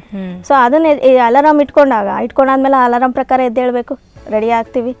ಅಂತ. ಸೊ ಅದನ್ನ ಅಲಾರಾಮ್ ಇಟ್ಕೊಂಡಾದ್ಮೇಲೆ ಅಲಾರಾಮ್ ಪ್ರಕಾರ ಎದ್ದೇಳಬೇಕು, ರೆಡಿ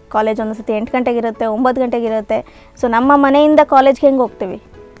ಆಗ್ತೀವಿ. ಕಾಲೇಜ್ ಒಂದೊಂದ್ಸತಿ 8 ಗಂಟೆಗಿರುತ್ತೆ, 9 ಗಂಟೆಗಿರುತ್ತೆ. ಸೊ ನಮ್ಮ ಮನೆಯಿಂದ ಕಾಲೇಜ್ಗೆ ಹೆಂಗೆ ಹೋಗ್ತೀವಿ,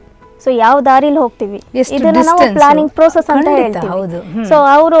 ಸೊ ಯಾವ ದಾರಿಲಿ ಹೋಗ್ತೀವಿ, ಇದನ್ನ ನಾವು ಪ್ಲಾನಿಂಗ್ ಪ್ರೋಸೆಸ್ ಅಂತ ಹೇಳ್ತೀವಿ. ಸೊ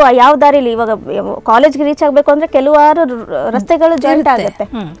ಅವರು ಯಾವ ದಾರಿಲಿ, ಇವಾಗ ಕಾಲೇಜ್ಗೆ ರೀಚ್ ಆಗಬೇಕು ಅಂದ್ರೆ ಕೆಲವಾರು ರಸ್ತೆಗಳು ಜಾಯಿಂಟ್ ಆಗುತ್ತೆ.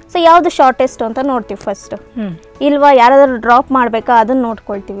 ಸೊ ಯಾವ್ದು ಶಾರ್ಟೆಸ್ಟ್ ಅಂತ ನೋಡ್ತೀವಿ ಫಸ್ಟ್, ಇಲ್ವಾ ಯಾರಾದ್ರೂ ಡ್ರಾಪ್ ಮಾಡ್ಬೇಕಾ ಅದನ್ನ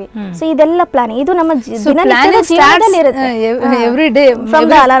ನೋಡ್ಕೊಳ್ತೀವಿ. ಸೊ ಇದೆಲ್ಲ ಪ್ಲಾನಿಂಗ್, ಇದು ನಮ್ಮ ದಿನನಿತ್ಯದ ಜೀವನದಲ್ಲಿ ಇರುತ್ತೆ ಫ್ರಮ್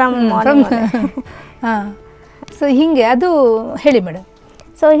ದ ಅಲಾರಾಮ್. ಸೊ ಹಿಂಗೆ ಅದು ಹೇಳಿ ಮೇಡಮ್.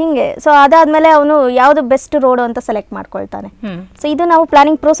 ಸೊ ಹಿಂಗೆ, ಸೊ ಅದಾದ್ಮೇಲೆ ಅವನು ಯಾವ್ದು ಬೆಸ್ಟ್ ರೋಡ್ ಅಂತ ಸೆಲೆಕ್ಟ್ ಮಾಡ್ಕೊಳ್ತಾನೆ. ಸೊ ಇದು ನಾವು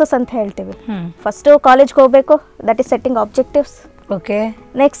ಪ್ಲಾನಿಂಗ್ ಪ್ರೋಸೆಸ್ ಅಂತ ಹೇಳ್ತೀವಿ. ಫಸ್ಟ್ ಕಾಲೇಜ್ಗೆ ಹೋಗ್ಬೇಕು, that is setting objectives. Okay.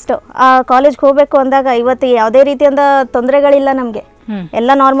 Next ಆ ಕಾಲೇಜ್ಗೆ ಹೋಗ್ಬೇಕು ಅಂದಾಗ ಇವತ್ತು ಯಾವುದೇ ರೀತಿಯಿಂದ ತೊಂದರೆಗಳಿಲ್ಲ, ನಮಗೆ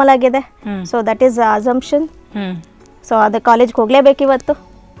ಎಲ್ಲ ನಾರ್ಮಲ್ ಆಗಿದೆ. So that is assumption. So ಅದು ಕಾಲೇಜ್ಗೆ ಹೋಗ್ಲೇಬೇಕು ಇವತ್ತು.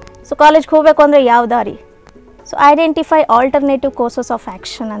 ಸೊ ಕಾಲೇಜ್ಗೆ ಹೋಗ್ಬೇಕು ಅಂದ್ರೆ ಯಾವ ದಾರಿ, so identify alternative courses of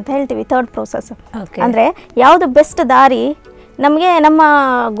action ಅಂತ ಹೇಳ್ತೀವಿ, ಥರ್ಡ್ ಪ್ರೋಸೆಸ್. ಅಂದರೆ ಯಾವುದು ಬೆಸ್ಟ್ ದಾರಿ ನಮಗೆ ನಮ್ಮ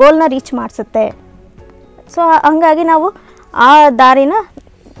ಗೋಲ್ನ ರೀಚ್ ಮಾಡಿಸುತ್ತೆ. ಸೊ ಹಂಗಾಗಿ ನಾವು ಆ ದಾರಿನ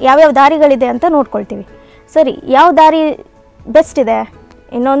ಯಾವ್ಯಾವ ದಾರಿಗಳಿದೆ ಅಂತ ನೋಡ್ಕೊಳ್ತೀವಿ. ಸರಿ, ಯಾವ ದಾರಿ ಬೆಸ್ಟ್ ಇದೆ.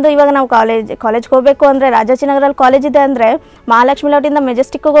 ಇನ್ನೊಂದು, ಇವಾಗ ನಾವು ಕಾಲೇಜ್ಗೆ ಹೋಗಬೇಕು ಅಂದರೆ ರಾಜಾಜಿನಗರಲ್ಲಿ ಕಾಲೇಜ್ ಇದೆ ಅಂದರೆ ಮಹಾಲಕ್ಷ್ಮಿ ಲೇಔಟಿಂದ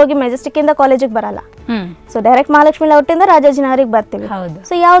ಮೆಜೆಸ್ಟಿಕ್ಗೆ ಹೋಗಿ ಮೆಜೆಸ್ಟಿಕ್ಕಿಂದ ಕಾಲೇಜಿಗೆ ಬರಲ್ಲ. ಸೊ ಡೈರೆಕ್ಟ್ ಮಹಾಲಕ್ಷ್ಮಿ ಲೇಔಟಿಂದ ರಾಜಾಜಿನಗರಿಗೆ ಬರ್ತೀವಿ.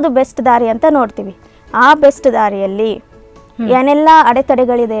 ಸೊ ಯಾವುದು ಬೆಸ್ಟ್ ದಾರಿ ಅಂತ ನೋಡ್ತೀವಿ. ಆ ಬೆಸ್ಟ್ ದಾರಿಯಲ್ಲಿ ಏನೆಲ್ಲ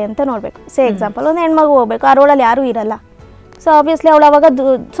ಅಡೆತಡೆಗಳಿದೆ ಅಂತ ನೋಡಬೇಕು. ಸೇ ಎಕ್ಸಾಂಪಲ್, ಒಂದು ಹೆಣ್ಮಗು ಹೋಗ್ಬೇಕು, ಆ ರೋಡಲ್ಲಿ ಯಾರೂ ಇರಲ್ಲ. ಸೊ ಆಬ್ವಿಯಸ್ಲಿ ಅವಳು ಅವಾಗ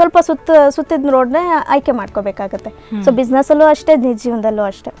ಸ್ವಲ್ಪ ಸುತ್ತಿದ ರೋಡ್ನೇ ಆಯ್ಕೆ ಮಾಡ್ಕೋಬೇಕಾಗತ್ತೆ. ಸೊ ಬಿಸ್ನೆಸ್ಸಲ್ಲೂ ಅಷ್ಟೇ, ನಿಜ ಜೀವನದಲ್ಲೂ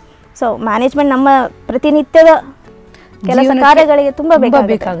ಅಷ್ಟೇ. ಸೊ ಮ್ಯಾನೇಜ್ಮೆಂಟ್ ನಮ್ಮ ಪ್ರತಿನಿತ್ಯದ ಕೆಲಸ ಕಾರ್ಯಗಳಿಗೆ ತುಂಬ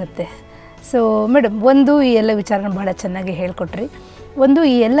ಬೇಕಾಗುತ್ತೆ. ಸೊ ಮೇಡಮ್, ಒಂದು ಈ ಎಲ್ಲ ವಿಚಾರನ ಬಹಳ ಚೆನ್ನಾಗಿ ಹೇಳ್ಕೊಟ್ರಿ. ಒಂದು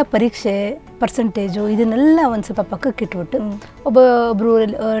ಈ ಎಲ್ಲ ಪರೀಕ್ಷೆ ಪರ್ಸೆಂಟೇಜು ಇದನ್ನೆಲ್ಲ ಒಂದು ಸ್ವಲ್ಪ ಪಕ್ಕಕ್ಕೆ ಇಟ್ಬಿಟ್ಟು ಒಬ್ಬರು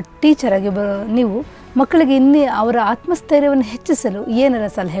ಟೀಚರಾಗಿ ನೀವು ಮಕ್ಕಳಿಗೆ ಇನ್ನೂ ಅವರ ಆತ್ಮಸ್ಥೈರ್ಯವನ್ನು ಹೆಚ್ಚಿಸಲು ಏನಾರ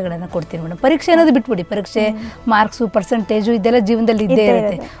ಸಲಹೆಗಳನ್ನು ಕೊಡ್ತೀನಿ ಮೇಡಮ್? ಪರೀಕ್ಷೆ ಅನ್ನೋದು ಬಿಟ್ಬಿಡಿ, ಪರೀಕ್ಷೆ ಮಾರ್ಕ್ಸು ಪರ್ಸೆಂಟೇಜು ಇದೆಲ್ಲ ಜೀವನದಲ್ಲಿ ಇದ್ದೇ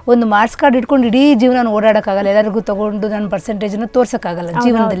ಇರುತ್ತೆ. ಒಂದು ಮಾರ್ಕ್ಸ್ ಕಾರ್ಡ್ ಇಟ್ಕೊಂಡು ಇಡೀ ಜೀವನ ಓಡಾಡೋಕ್ಕಾಗಲ್ಲ, ಎಲ್ಲರಿಗೂ ತೊಗೊಂಡು ನನ್ನ ಪರ್ಸೆಂಟೇಜನ್ನು ತೋರ್ಸೋಕ್ಕಾಗಲ್ಲ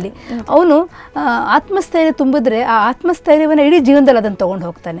ಜೀವನದಲ್ಲಿ. ಅವನು ಆತ್ಮಸ್ಥೈರ್ಯ ತುಂಬಿದ್ರೆ ಆ ಆತ್ಮಸ್ಥೈರ್ಯವನ್ನು ಇಡೀ ಜೀವನದಲ್ಲಿ ಅದನ್ನು ತೊಗೊಂಡು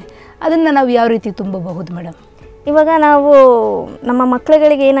ಹೋಗ್ತಾನೆ. ಅದನ್ನು ನಾವು ಯಾವ ರೀತಿ ತುಂಬಬಹುದು ಮೇಡಮ್? ಇವಾಗ ನಾವು ನಮ್ಮ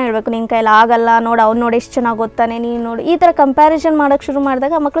ಮಕ್ಕಳುಗಳಿಗೆ ಏನು ಹೇಳಬೇಕು, ನಿನ್ನ ಕೈಲಿ ಆಗಲ್ಲ, ನೋಡು ಅವ್ನು ನೋಡಿ ಎಷ್ಟು ಚೆನ್ನಾಗಿ ಓದ್ತಾನೆ, ನೀನು ನೋಡಿ, ಈ ಥರ ಕಂಪ್ಯಾರಿಸನ್ ಮಾಡೋಕ್ಕೆ ಶುರು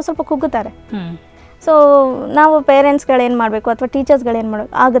ಮಾಡಿದಾಗ ಮಕ್ಕಳು ಸ್ವಲ್ಪ ಕುಗ್ಗುತ್ತಾರೆ. ಸೊ ನಾವು ಪೇರೆಂಟ್ಸ್ಗಳೇನು ಮಾಡಬೇಕು ಅಥವಾ ಟೀಚರ್ಸ್ಗಳೇನು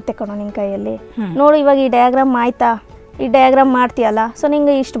ಮಾಡಬೇಕು, ಆಗುತ್ತೆ ಕಣೋ ನಿನ್ನ ಕೈಯಲ್ಲಿ, ನೋಡು ಇವಾಗ ಈ ಡಯಾಗ್ರಾಮ್ ಆಯ್ತಾ, ಈ ಡಯಾಗ್ರಾಮ್ ಮಾಡ್ತೀಯಲ್ಲ, ಸೊ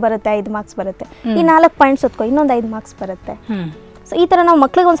ನಿಂಗೆ ಇಷ್ಟು ಬರುತ್ತೆ, 5 ಮಾರ್ಕ್ಸ್ ಬರುತ್ತೆ, ಈ 4 ಪಾಯಿಂಟ್ಸ್ ಹೊತ್ಕೊ, ಇನ್ನೊಂದು 5 ಮಾರ್ಕ್ಸ್ ಬರುತ್ತೆ. ಸೊ ಈ ಥರ ನಾವು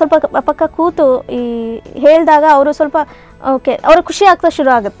ಮಕ್ಳಿಗೆ ಒಂದು ಸ್ವಲ್ಪ ಪಕ್ಕ ಕೂತು ಈ ಹೇಳಿದಾಗ ಅವರು ಸ್ವಲ್ಪ ಓಕೆ, ಅವ್ರಿಗೆ ಖುಷಿ ಆಗ್ತಾ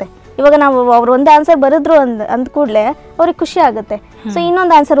ಶುರು ಆಗುತ್ತೆ. ಇವಾಗ ನಾವು ಅವ್ರು ಒಂದು ಆನ್ಸರ್ ಬರೆದ್ರು ಅಂದ ಕೂಡಲೇ ಅವ್ರಿಗೆ ಖುಷಿ ಆಗುತ್ತೆ. ಸೊ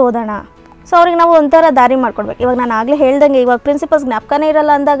ಇನ್ನೊಂದು ಆನ್ಸರ್ ಓದೋಣ. ಸೊ ಅವ್ರಿಗೆ ನಾವು ಒಂಥರ ದಾರಿ ಮಾಡ್ಕೊಡ್ಬೇಕು. ಇವಾಗ ನಾನು ಆಗಲೇ ಹೇಳ್ದಂಗೆ, ಇವಾಗ ಪ್ರಿನ್ಸಿಪಲ್ಸ್ ಜ್ಞಾಪಕನೇ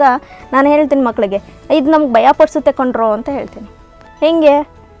ಇರಲ್ಲ ಅಂದಾಗ ನಾನು ಹೇಳ್ತೀನಿ ಮಕ್ಕಳಿಗೆ, ಇದು ನಮ್ಗೆ ಭಯ ಪಡಿಸುತ್ತೆ ಕೊಂಡ್ರೋ ಅಂತ ಹೇಳ್ತೀನಿ. ಹೆಂಗೆ,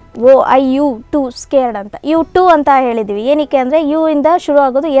 ಯು ಟು ಸ್ಕೇರ್ಡ್ ಅಂತ, ಯು2 ಅಂತ ಹೇಳಿದ್ದೀವಿ. ಏನಕ್ಕೆ ಅಂದರೆ ಯು ಇಂದ ಶುರು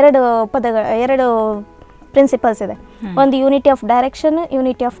ಆಗೋದು 2 ಪ್ರಿನ್ಸಿಪಲ್ಸ್ ಇದೆ. ಒಂದು unity of direction,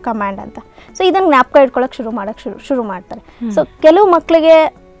 unity of command ಅಂತ. ಸೊ ಇದನ್ನು ಜ್ಞಾಪಕ ಇಟ್ಕೊಳ್ಳೋಕೆ ಶುರು ಮಾಡ್ತಾರೆ. ಸೊ ಕೆಲವು ಮಕ್ಕಳಿಗೆ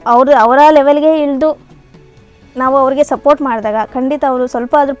ಅವರ ಲೆವೆಲ್ಗೆ ಇಳಿದು ನಾವು ಅವ್ರಿಗೆ ಸಪೋರ್ಟ್ ಮಾಡಿದಾಗ ಖಂಡಿತ ಅವರು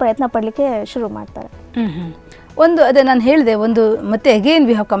ಸ್ವಲ್ಪ ಆದರೂ ಪ್ರಯತ್ನ ಪಡಲಿಕ್ಕೆ ಶುರು ಮಾಡ್ತಾರೆ. ಒಂದು ಅದೇ ನಾನು ಹೇಳಿದೆ, ಒಂದು ಮತ್ತೆ again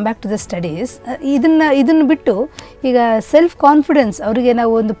we have come back to the studies. ಇದನ್ನು ಬಿಟ್ಟು ಈಗ ಸೆಲ್ಫ್ ಕಾನ್ಫಿಡೆನ್ಸ್ ಅವರಿಗೆ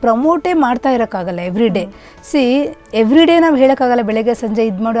ನಾವು ಒಂದು ಪ್ರಮೋಟೇ ಮಾಡ್ತಾ ಇರೋಕ್ಕಾಗಲ್ಲ. ಎವ್ರಿ ಡೇ ನಾವು ಹೇಳೋಕ್ಕಾಗಲ್ಲ ಬೆಳಗ್ಗೆ ಸಂಜೆ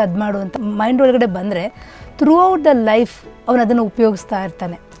ಇದು ಮಾಡು ಅದು ಮಾಡು ಅಂತ. ಮೈಂಡ್ ಒಳಗಡೆ ಬಂದರೆ ಥ್ರೂ ಔಟ್ ದ ಲೈಫ್ ಅವನು ಅದನ್ನು ಉಪಯೋಗಿಸ್ತಾ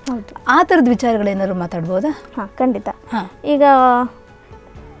ಇರ್ತಾನೆ. ಆ ಥರದ ವಿಚಾರಗಳೇನಾದ್ರು ಮಾತಾಡ್ಬೋದಾ? ಹಾಂ, ಖಂಡಿತ. ಈಗ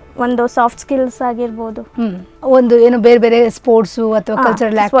ಒಂದು ಸಾಫ್ಟ್ ಸ್ಕಿಲ್ಸ್ ಆಗಿರ್ಬೋದು, ಒಂದು ಏನು ಬೇರೆ ಬೇರೆ ಸ್ಪೋರ್ಟ್ಸು ಅಥವಾ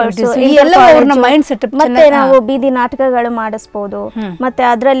ಕಲ್ಚರಲ್ ಆಕ್ಟಿವಿಟೀಸ್, ಮೈಂಡ್ ಸೆಟಪ್. ಮತ್ತೆ ನಾವು ಬೀದಿ ನಾಟಕಗಳು ಮಾಡಿಸ್ಬೋದು, ಮತ್ತೆ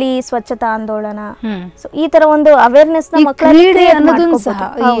ಅದರಲ್ಲಿ ಸ್ವಚ್ಛತಾ ಆಂದೋಲನ, ಈ ತರ ಒಂದು ಅವೇರ್ನೆಸ್ ಕ್ರೀಡೆ ಅನ್ನೋದನ್ನು ಸಹ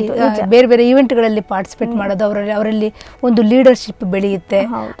ಬೇರೆ ಬೇರೆ ಇವೆಂಟ್ಗಳಲ್ಲಿ ಪಾರ್ಟಿಸಿಪೇಟ್ ಮಾಡೋದು, ಅವರಲ್ಲಿ ಒಂದು ಲೀಡರ್ಶಿಪ್ ಬೆಳೆಯುತ್ತೆ.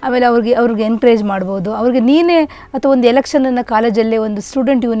 ಆಮೇಲೆ ಅವ್ರಿಗೆ ಎನ್ಕರೇಜ್ ಮಾಡ್ಬೋದು. ಅವ್ರಿಗೆ ನೀನೇ ಅಥವಾ ಒಂದು ಎಲೆಕ್ಷನ್ ಅನ್ನ ಕಾಲೇಜಲ್ಲಿ ಒಂದು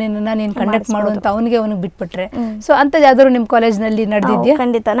ಸ್ಟೂಡೆಂಟ್ ಯೂನಿಯನ್ ಅನ್ನ ನೀನು ಕಂಡಕ್ಟ್ ಮಾಡುವಂತ ಅವನಿಗೆ ಬಿಟ್ಬಿಟ್ರೆ, ಸೊ ಅಂತದ್ದು ಯಾವ್ದಾದ್ರು ನಿಮ್ಮ ಕಾಲೇಜ್ನಲ್ಲಿ ನಡೆದಿದ್ಯಾ?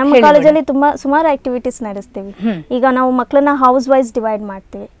 ಖಂಡಿತ, ನಮ್ಮ ಕಾಲೇಜಲ್ಲಿ ಸುಮಾರು ಆಕ್ಟಿವಿಟೀಸ್ ನಡೆಸ್ತೀವಿ. ಈಗ ನಾವು ಮಕ್ಕಳನ್ನ ಹೌಸ್ ವೈಸ್ ಡಿವೈಡ್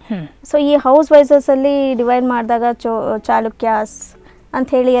ಮಾಡ್ತೀವಿ. ಸೊ ಈ ಹೌಸ್ ವೈಸಸ್ ಅಲ್ಲಿ ಡಿವೈಡ್ ಮಾಡಿದಾಗ ಚಾಲುಕ್ಯಾಸ್ ಅಂತ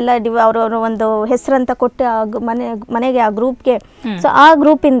ಹೇಳಿ ಎಲ್ಲ ಅವ್ರವ್ರ ಒಂದು ಹೆಸರಂತ ಕೊಟ್ಟು ಮನೆಗೆ ಆ ಗ್ರೂಪ್ಗೆ, ಸೊ ಆ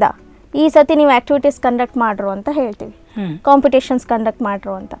ಗ್ರೂಪಿಂದ ಈ ಸತಿ ನೀವು ಆಕ್ಟಿವಿಟೀಸ್ ಕಂಡಕ್ಟ್ ಮಾಡ್ರು ಅಂತ ಹೇಳ್ತೀವಿ. ಕಾಂಪಿಟೇಷನ್ಸ್ ಕಂಡಕ್ಟ್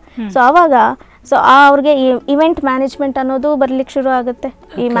ಮಾಡ್ರು ಅಂತ. ಸೊ ಆವಾಗ ಅವ್ರಿಗೆ ಇವೆಂಟ್ ಮ್ಯಾನೇಜ್ಮೆಂಟ್ ಅನ್ನೋದು ಬರ್ಲಿಕ್ಕೆ ಶುರು ಆಗುತ್ತೆ.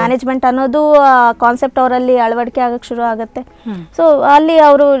 ಈ ಮ್ಯಾನೇಜ್ಮೆಂಟ್ ಅನ್ನೋದು ಕಾನ್ಸೆಪ್ಟ್ ಅವರಲ್ಲಿ ಅಳವಡಿಕೆ ಆಗಕ್ಕೆ ಶುರು ಆಗುತ್ತೆ. ಸೊ ಅಲ್ಲಿ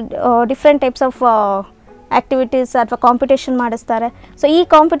ಅವರು ಡಿಫ್ರೆಂಟ್ ಟೈಪ್ಸ್ ಆಫ್ ಆಕ್ಟಿವಿಟೀಸ್ ಅಥವಾ ಕಾಂಪಿಟೇಷನ್ ಮಾಡಿಸ್ತಾರೆ. ಸೊ ಈ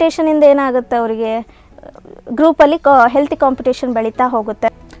ಕಾಂಪಿಟೇಷನಿಂದ ಏನಾಗುತ್ತೆ, ಅವರಿಗೆ ಗ್ರೂಪಲ್ಲಿ ಹೆಲ್ತಿ ಕಾಂಪಿಟೇಷನ್ ಬೆಳೀತಾ ಹೋಗುತ್ತೆ.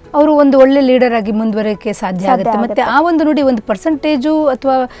 ಅವರು ಒಂದು ಒಳ್ಳೆ ಲೀಡರ್ ಆಗಿ ಮುಂದುವರಿಯೋಕ್ಕೆ ಸಾಧ್ಯ ಆಗುತ್ತೆ. ಮತ್ತು ಆ ಒಂದು ನೋಡಿ ಒಂದು ಪರ್ಸೆಂಟೇಜು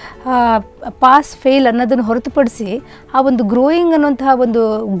ಅಥವಾ ಪಾಸ್ ಫೇಲ್ ಅನ್ನೋದನ್ನು ಹೊರತುಪಡಿಸಿ ಆ ಒಂದು ಗ್ರೋಯಿಂಗ್ ಅನ್ನುವಂತಹ ಒಂದು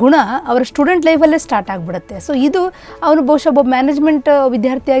ಗುಣ ಅವರ ಸ್ಟೂಡೆಂಟ್ ಲೈಫಲ್ಲೇ ಸ್ಟಾರ್ಟ್ ಆಗಿಬಿಡುತ್ತೆ. ಸೊ ಇದು ಅವನು ಬಹುಶಃ ಒಬ್ಬ ಮ್ಯಾನೇಜ್ಮೆಂಟ್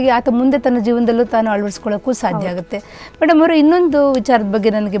ವಿದ್ಯಾರ್ಥಿಯಾಗಿ ಆತ ಮುಂದೆ ತನ್ನ ಜೀವನದಲ್ಲೂ ತಾನು ಅಳವಡಿಸ್ಕೊಳ್ಳೋಕ್ಕೂ ಸಾಧ್ಯ ಆಗುತ್ತೆ. ಮೇಡಮ್ ಅವರು ಇನ್ನೊಂದು ವಿಚಾರದ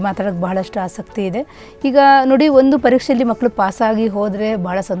ಬಗ್ಗೆ ನನಗೆ ಮಾತಾಡೋಕ್ಕೆ ಬಹಳಷ್ಟು ಆಸಕ್ತಿ ಇದೆ. ಈಗ ನೋಡಿ, ಒಂದು ಪರೀಕ್ಷೆಯಲ್ಲಿ ಮಕ್ಕಳು ಪಾಸಾಗಿ ಹೋದರೆ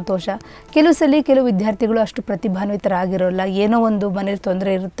ಭಾಳ ಸಂತೋಷ. ಕೆಲವು ಸಲ ಕೆಲವು ವಿದ್ಯಾರ್ಥಿಗಳು ಅಷ್ಟು ಪ್ರತಿಭಾನ್ವಿತರಾಗಿರೋಲ್ಲ, ಏನೋ ಒಂದು ಮನೇಲಿ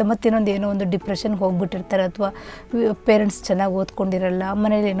ತೊಂದರೆ ಇರುತ್ತೆ, ಮತ್ತೇನೊಂದು ಏನೋ ಒಂದು ಡಿಪ್ರೆಷನ್ಗೆ ಹೋಗ್ಬಿಟ್ಟಿರ್ತಾರೆ, ಅಥವಾ ಪೇರೆಂಟ್ಸ್ ಚೆನ್ನಾಗಿ ಓದ್ಕೊಂಡಿರಲ್ಲ,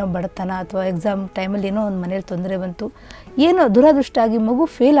 ಮನೇಲಿ ಏನೋ ಬಡತನ ಅಥವಾ ಎಕ್ಸಾಮ್ ಟೈಮಲ್ಲಿ ಏನೋ ಒಂದು ಮನೇಲಿ ತೊಂದರೆ ಬಂತು, ಏನೋ ದುರದೃಷ್ಟ ಆಗಿ ಮಗು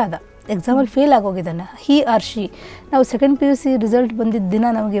ಫೇಲ್ ಆದ, ಎಕ್ಸಾಮಲ್ಲಿ ಫೇಲ್ ಆಗೋಗಿದ್ದಾನೆ, ಹಿ ಆರ್ ಶಿ. ನಾವು ಸೆಕೆಂಡ್ PUC ರಿಸಲ್ಟ್ ಬಂದಿದ್ದ ದಿನ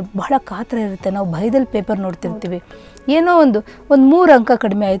ನಮಗೆ ಬಹಳ ಕಾತರ ಇರುತ್ತೆ. ನಾವು ಭಯದಲ್ಲಿ ಪೇಪರ್ ನೋಡ್ತಿರ್ತೀವಿ. ಏನೋ ಒಂದು 3 ಅಂಕ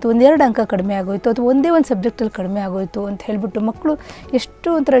ಕಡಿಮೆ ಆಯಿತು, 2 ಅಂಕ ಕಡಿಮೆ ಆಗೋಯಿತು, ಅಥವಾ ಒಂದೇ ಒಂದು ಸಬ್ಜೆಕ್ಟಲ್ಲಿ ಕಡಿಮೆ ಆಗೋಯಿತು ಅಂತ ಹೇಳಿಬಿಟ್ಟು ಮಕ್ಕಳು ಎಷ್ಟು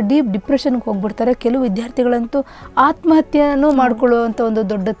ಒಂಥರ ಡೀಪ್ ಡಿಪ್ರೆಷನ್ಗೆ ಹೋಗ್ಬಿಡ್ತಾರೆ. ಕೆಲವು ವಿದ್ಯಾರ್ಥಿಗಳಂತೂ ಆತ್ಮಹತ್ಯೆನೂ ಮಾಡ್ಕೊಳ್ಳುವಂಥ ಒಂದು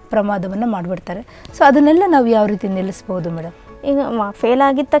ದೊಡ್ಡ ಪ್ರಮಾದವನ್ನು ಮಾಡಿಬಿಡ್ತಾರೆ. ಸೊ ಅದನ್ನೆಲ್ಲ ನಾವು ಯಾವ ರೀತಿ ನಿಲ್ಲಿಸ್ಬೋದು ಮೇಡಮ್? ಈಗ ಫೇಲ್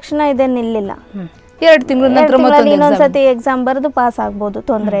ಆಗಿದ ತಕ್ಷಣ ಇದೇನು ನಿಲ್ಲಿಲ್ಲ. 2 ತಿಂಗಳ ನಂತರ ಇನ್ನೊಂದ್ಸತಿ ಎಕ್ಸಾಮ್ ಬರೆದು ಪಾಸ್ ಆಗ್ಬೋದು,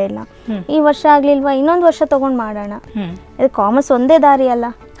 ತೊಂದರೆ ಇಲ್ಲ. ಈ ವರ್ಷ ಆಗ್ಲಿಲ್ವಾ, ಇನ್ನೊಂದು ವರ್ಷ ತಗೊಂಡ್ ಮಾಡೋಣ. ಇದು ಕಾಮರ್ಸ್ ಒಂದೇ ದಾರಿ ಅಲ್ಲ.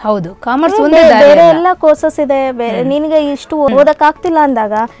 ಹೌದು, ಕಾಮರ್ಸ್ ಬೇರೆ ಎಲ್ಲ ಕೋರ್ಸಸ್ ಇದೆ. ನಿನಗೆ ಇಷ್ಟು ಓದಕ್ ಆಗ್ತಿಲ್ಲ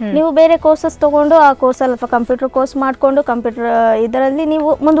ಅಂದಾಗ ನೀವು ಬೇರೆ ಕೋರ್ಸಸ್ ತಗೊಂಡು ಆ ಕೋರ್ಸ್ ಅಲ್ಲಿ ಅಥವಾ ಕಂಪ್ಯೂಟರ್ ಕೋರ್ಸ್ ಮಾಡ್ಕೊಂಡು ಕಂಪ್ಯೂಟರ್ ಇದರಲ್ಲಿ ನೀವು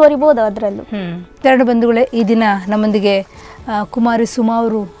ಮುಂದುವರಿಬಹುದು. ಅದರಲ್ಲೂ ಎರಡು ಬಂಧುಗಳೇ, ಈ ದಿನ ನಮ್ಮೊಂದಿಗೆ ಕುಮಾರಿ ಸುಮಾ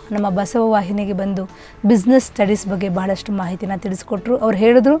ಅವರು ನಮ್ಮ ಬಸವ ವಾಹಿನಿಗೆ ಬಂದು ಬಿಸ್ನೆಸ್ ಸ್ಟಡೀಸ್ ಬಗ್ಗೆ ಬಹಳಷ್ಟು ಮಾಹಿತಿನ ತಿಳಿಸ್ಕೊಟ್ರು. ಅವ್ರು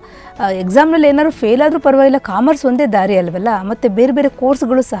ಹೇಳಿದ್ರು, ಎಕ್ಸಾಮ್ನಲ್ಲಿ ಏನಾದ್ರು ಫೇಲ್ ಆದರೂ ಪರವಾಗಿಲ್ಲ, ಕಾಮರ್ಸ್ ಒಂದೇ ದಾರಿ ಅಲ್ವಲ್ಲ, ಮತ್ತು ಬೇರೆ ಬೇರೆ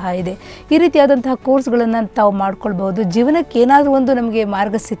ಕೋರ್ಸ್ಗಳು ಸಹ ಇದೆ. ಈ ರೀತಿಯಾದಂತಹ ಕೋರ್ಸ್ಗಳನ್ನು ತಾವು ಮಾಡ್ಕೊಳ್ಬಹುದು. ಜೀವನಕ್ಕೆ ಏನಾದರೂ ಒಂದು ನಮಗೆ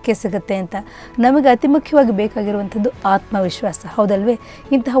ಮಾರ್ಗ ಸಿಗುತ್ತೆ ಅಂತ. ನಮಗೆ ಅತಿ ಮುಖ್ಯವಾಗಿ ಬೇಕಾಗಿರುವಂಥದ್ದು ಆತ್ಮವಿಶ್ವಾಸ, ಹೌದಲ್ವೇ?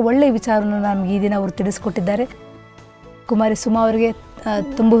 ಇಂತಹ ಒಳ್ಳೆಯ ವಿಚಾರವನ್ನು ನಮಗೆ ಈ ದಿನ ಅವರು ತಿಳಿಸ್ಕೊಟ್ಟಿದ್ದಾರೆ. ಕುಮಾರಿ ಸುಮಾ ಅವರಿಗೆ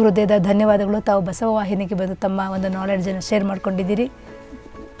ತುಂಬ ಹೃದಯದ ಧನ್ಯವಾದಗಳು. ತಾವು ಬಸವ ವಾಹಿನಿಗೆ ಬಂದು ತಮ್ಮ ಒಂದು ನಾಲೆಡ್ಜನ್ನು ಶೇರ್ ಮಾಡ್ಕೊಂಡಿದ್ದೀರಿ.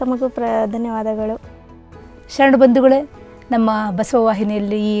 ತಮಗೂ ಧನ್ಯವಾದಗಳು. ಶರಣ ಬಂಧುಗಳೇ, ನಮ್ಮ ಬಸವ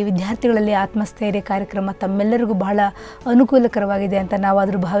ವಾಹಿನಿಯಲ್ಲಿ ಈ ವಿದ್ಯಾರ್ಥಿಗಳಲ್ಲಿ ಆತ್ಮಸ್ಥೈರ್ಯ ಕಾರ್ಯಕ್ರಮ ತಮ್ಮೆಲ್ಲರಿಗೂ ಬಹಳ ಅನುಕೂಲಕರವಾಗಿದೆ ಅಂತ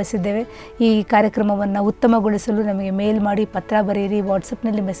ನಾವಾದರೂ ಭಾವಿಸಿದ್ದೇವೆ. ಈ ಕಾರ್ಯಕ್ರಮವನ್ನು ಉತ್ತಮಗೊಳಿಸಲು ನಮಗೆ ಮೇಲ್ ಮಾಡಿ, ಪತ್ರ ಬರೆಯಿರಿ,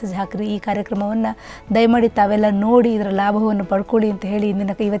 ವಾಟ್ಸಪ್ನಲ್ಲಿ ಮೆಸೇಜ್ ಹಾಕಿರಿ. ಈ ಕಾರ್ಯಕ್ರಮವನ್ನು ದಯಮಾಡಿ ತಾವೆಲ್ಲ ನೋಡಿ ಇದರ ಲಾಭವನ್ನು ಪಡ್ಕೊಳ್ಳಿ ಅಂತ ಹೇಳಿ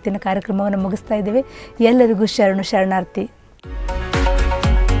ಇವತ್ತಿನ ಕಾರ್ಯಕ್ರಮವನ್ನು ಮುಗಿಸ್ತಾ ಇದ್ದೇವೆ. ಎಲ್ಲರಿಗೂ ಶರಣಾರ್ಥಿ.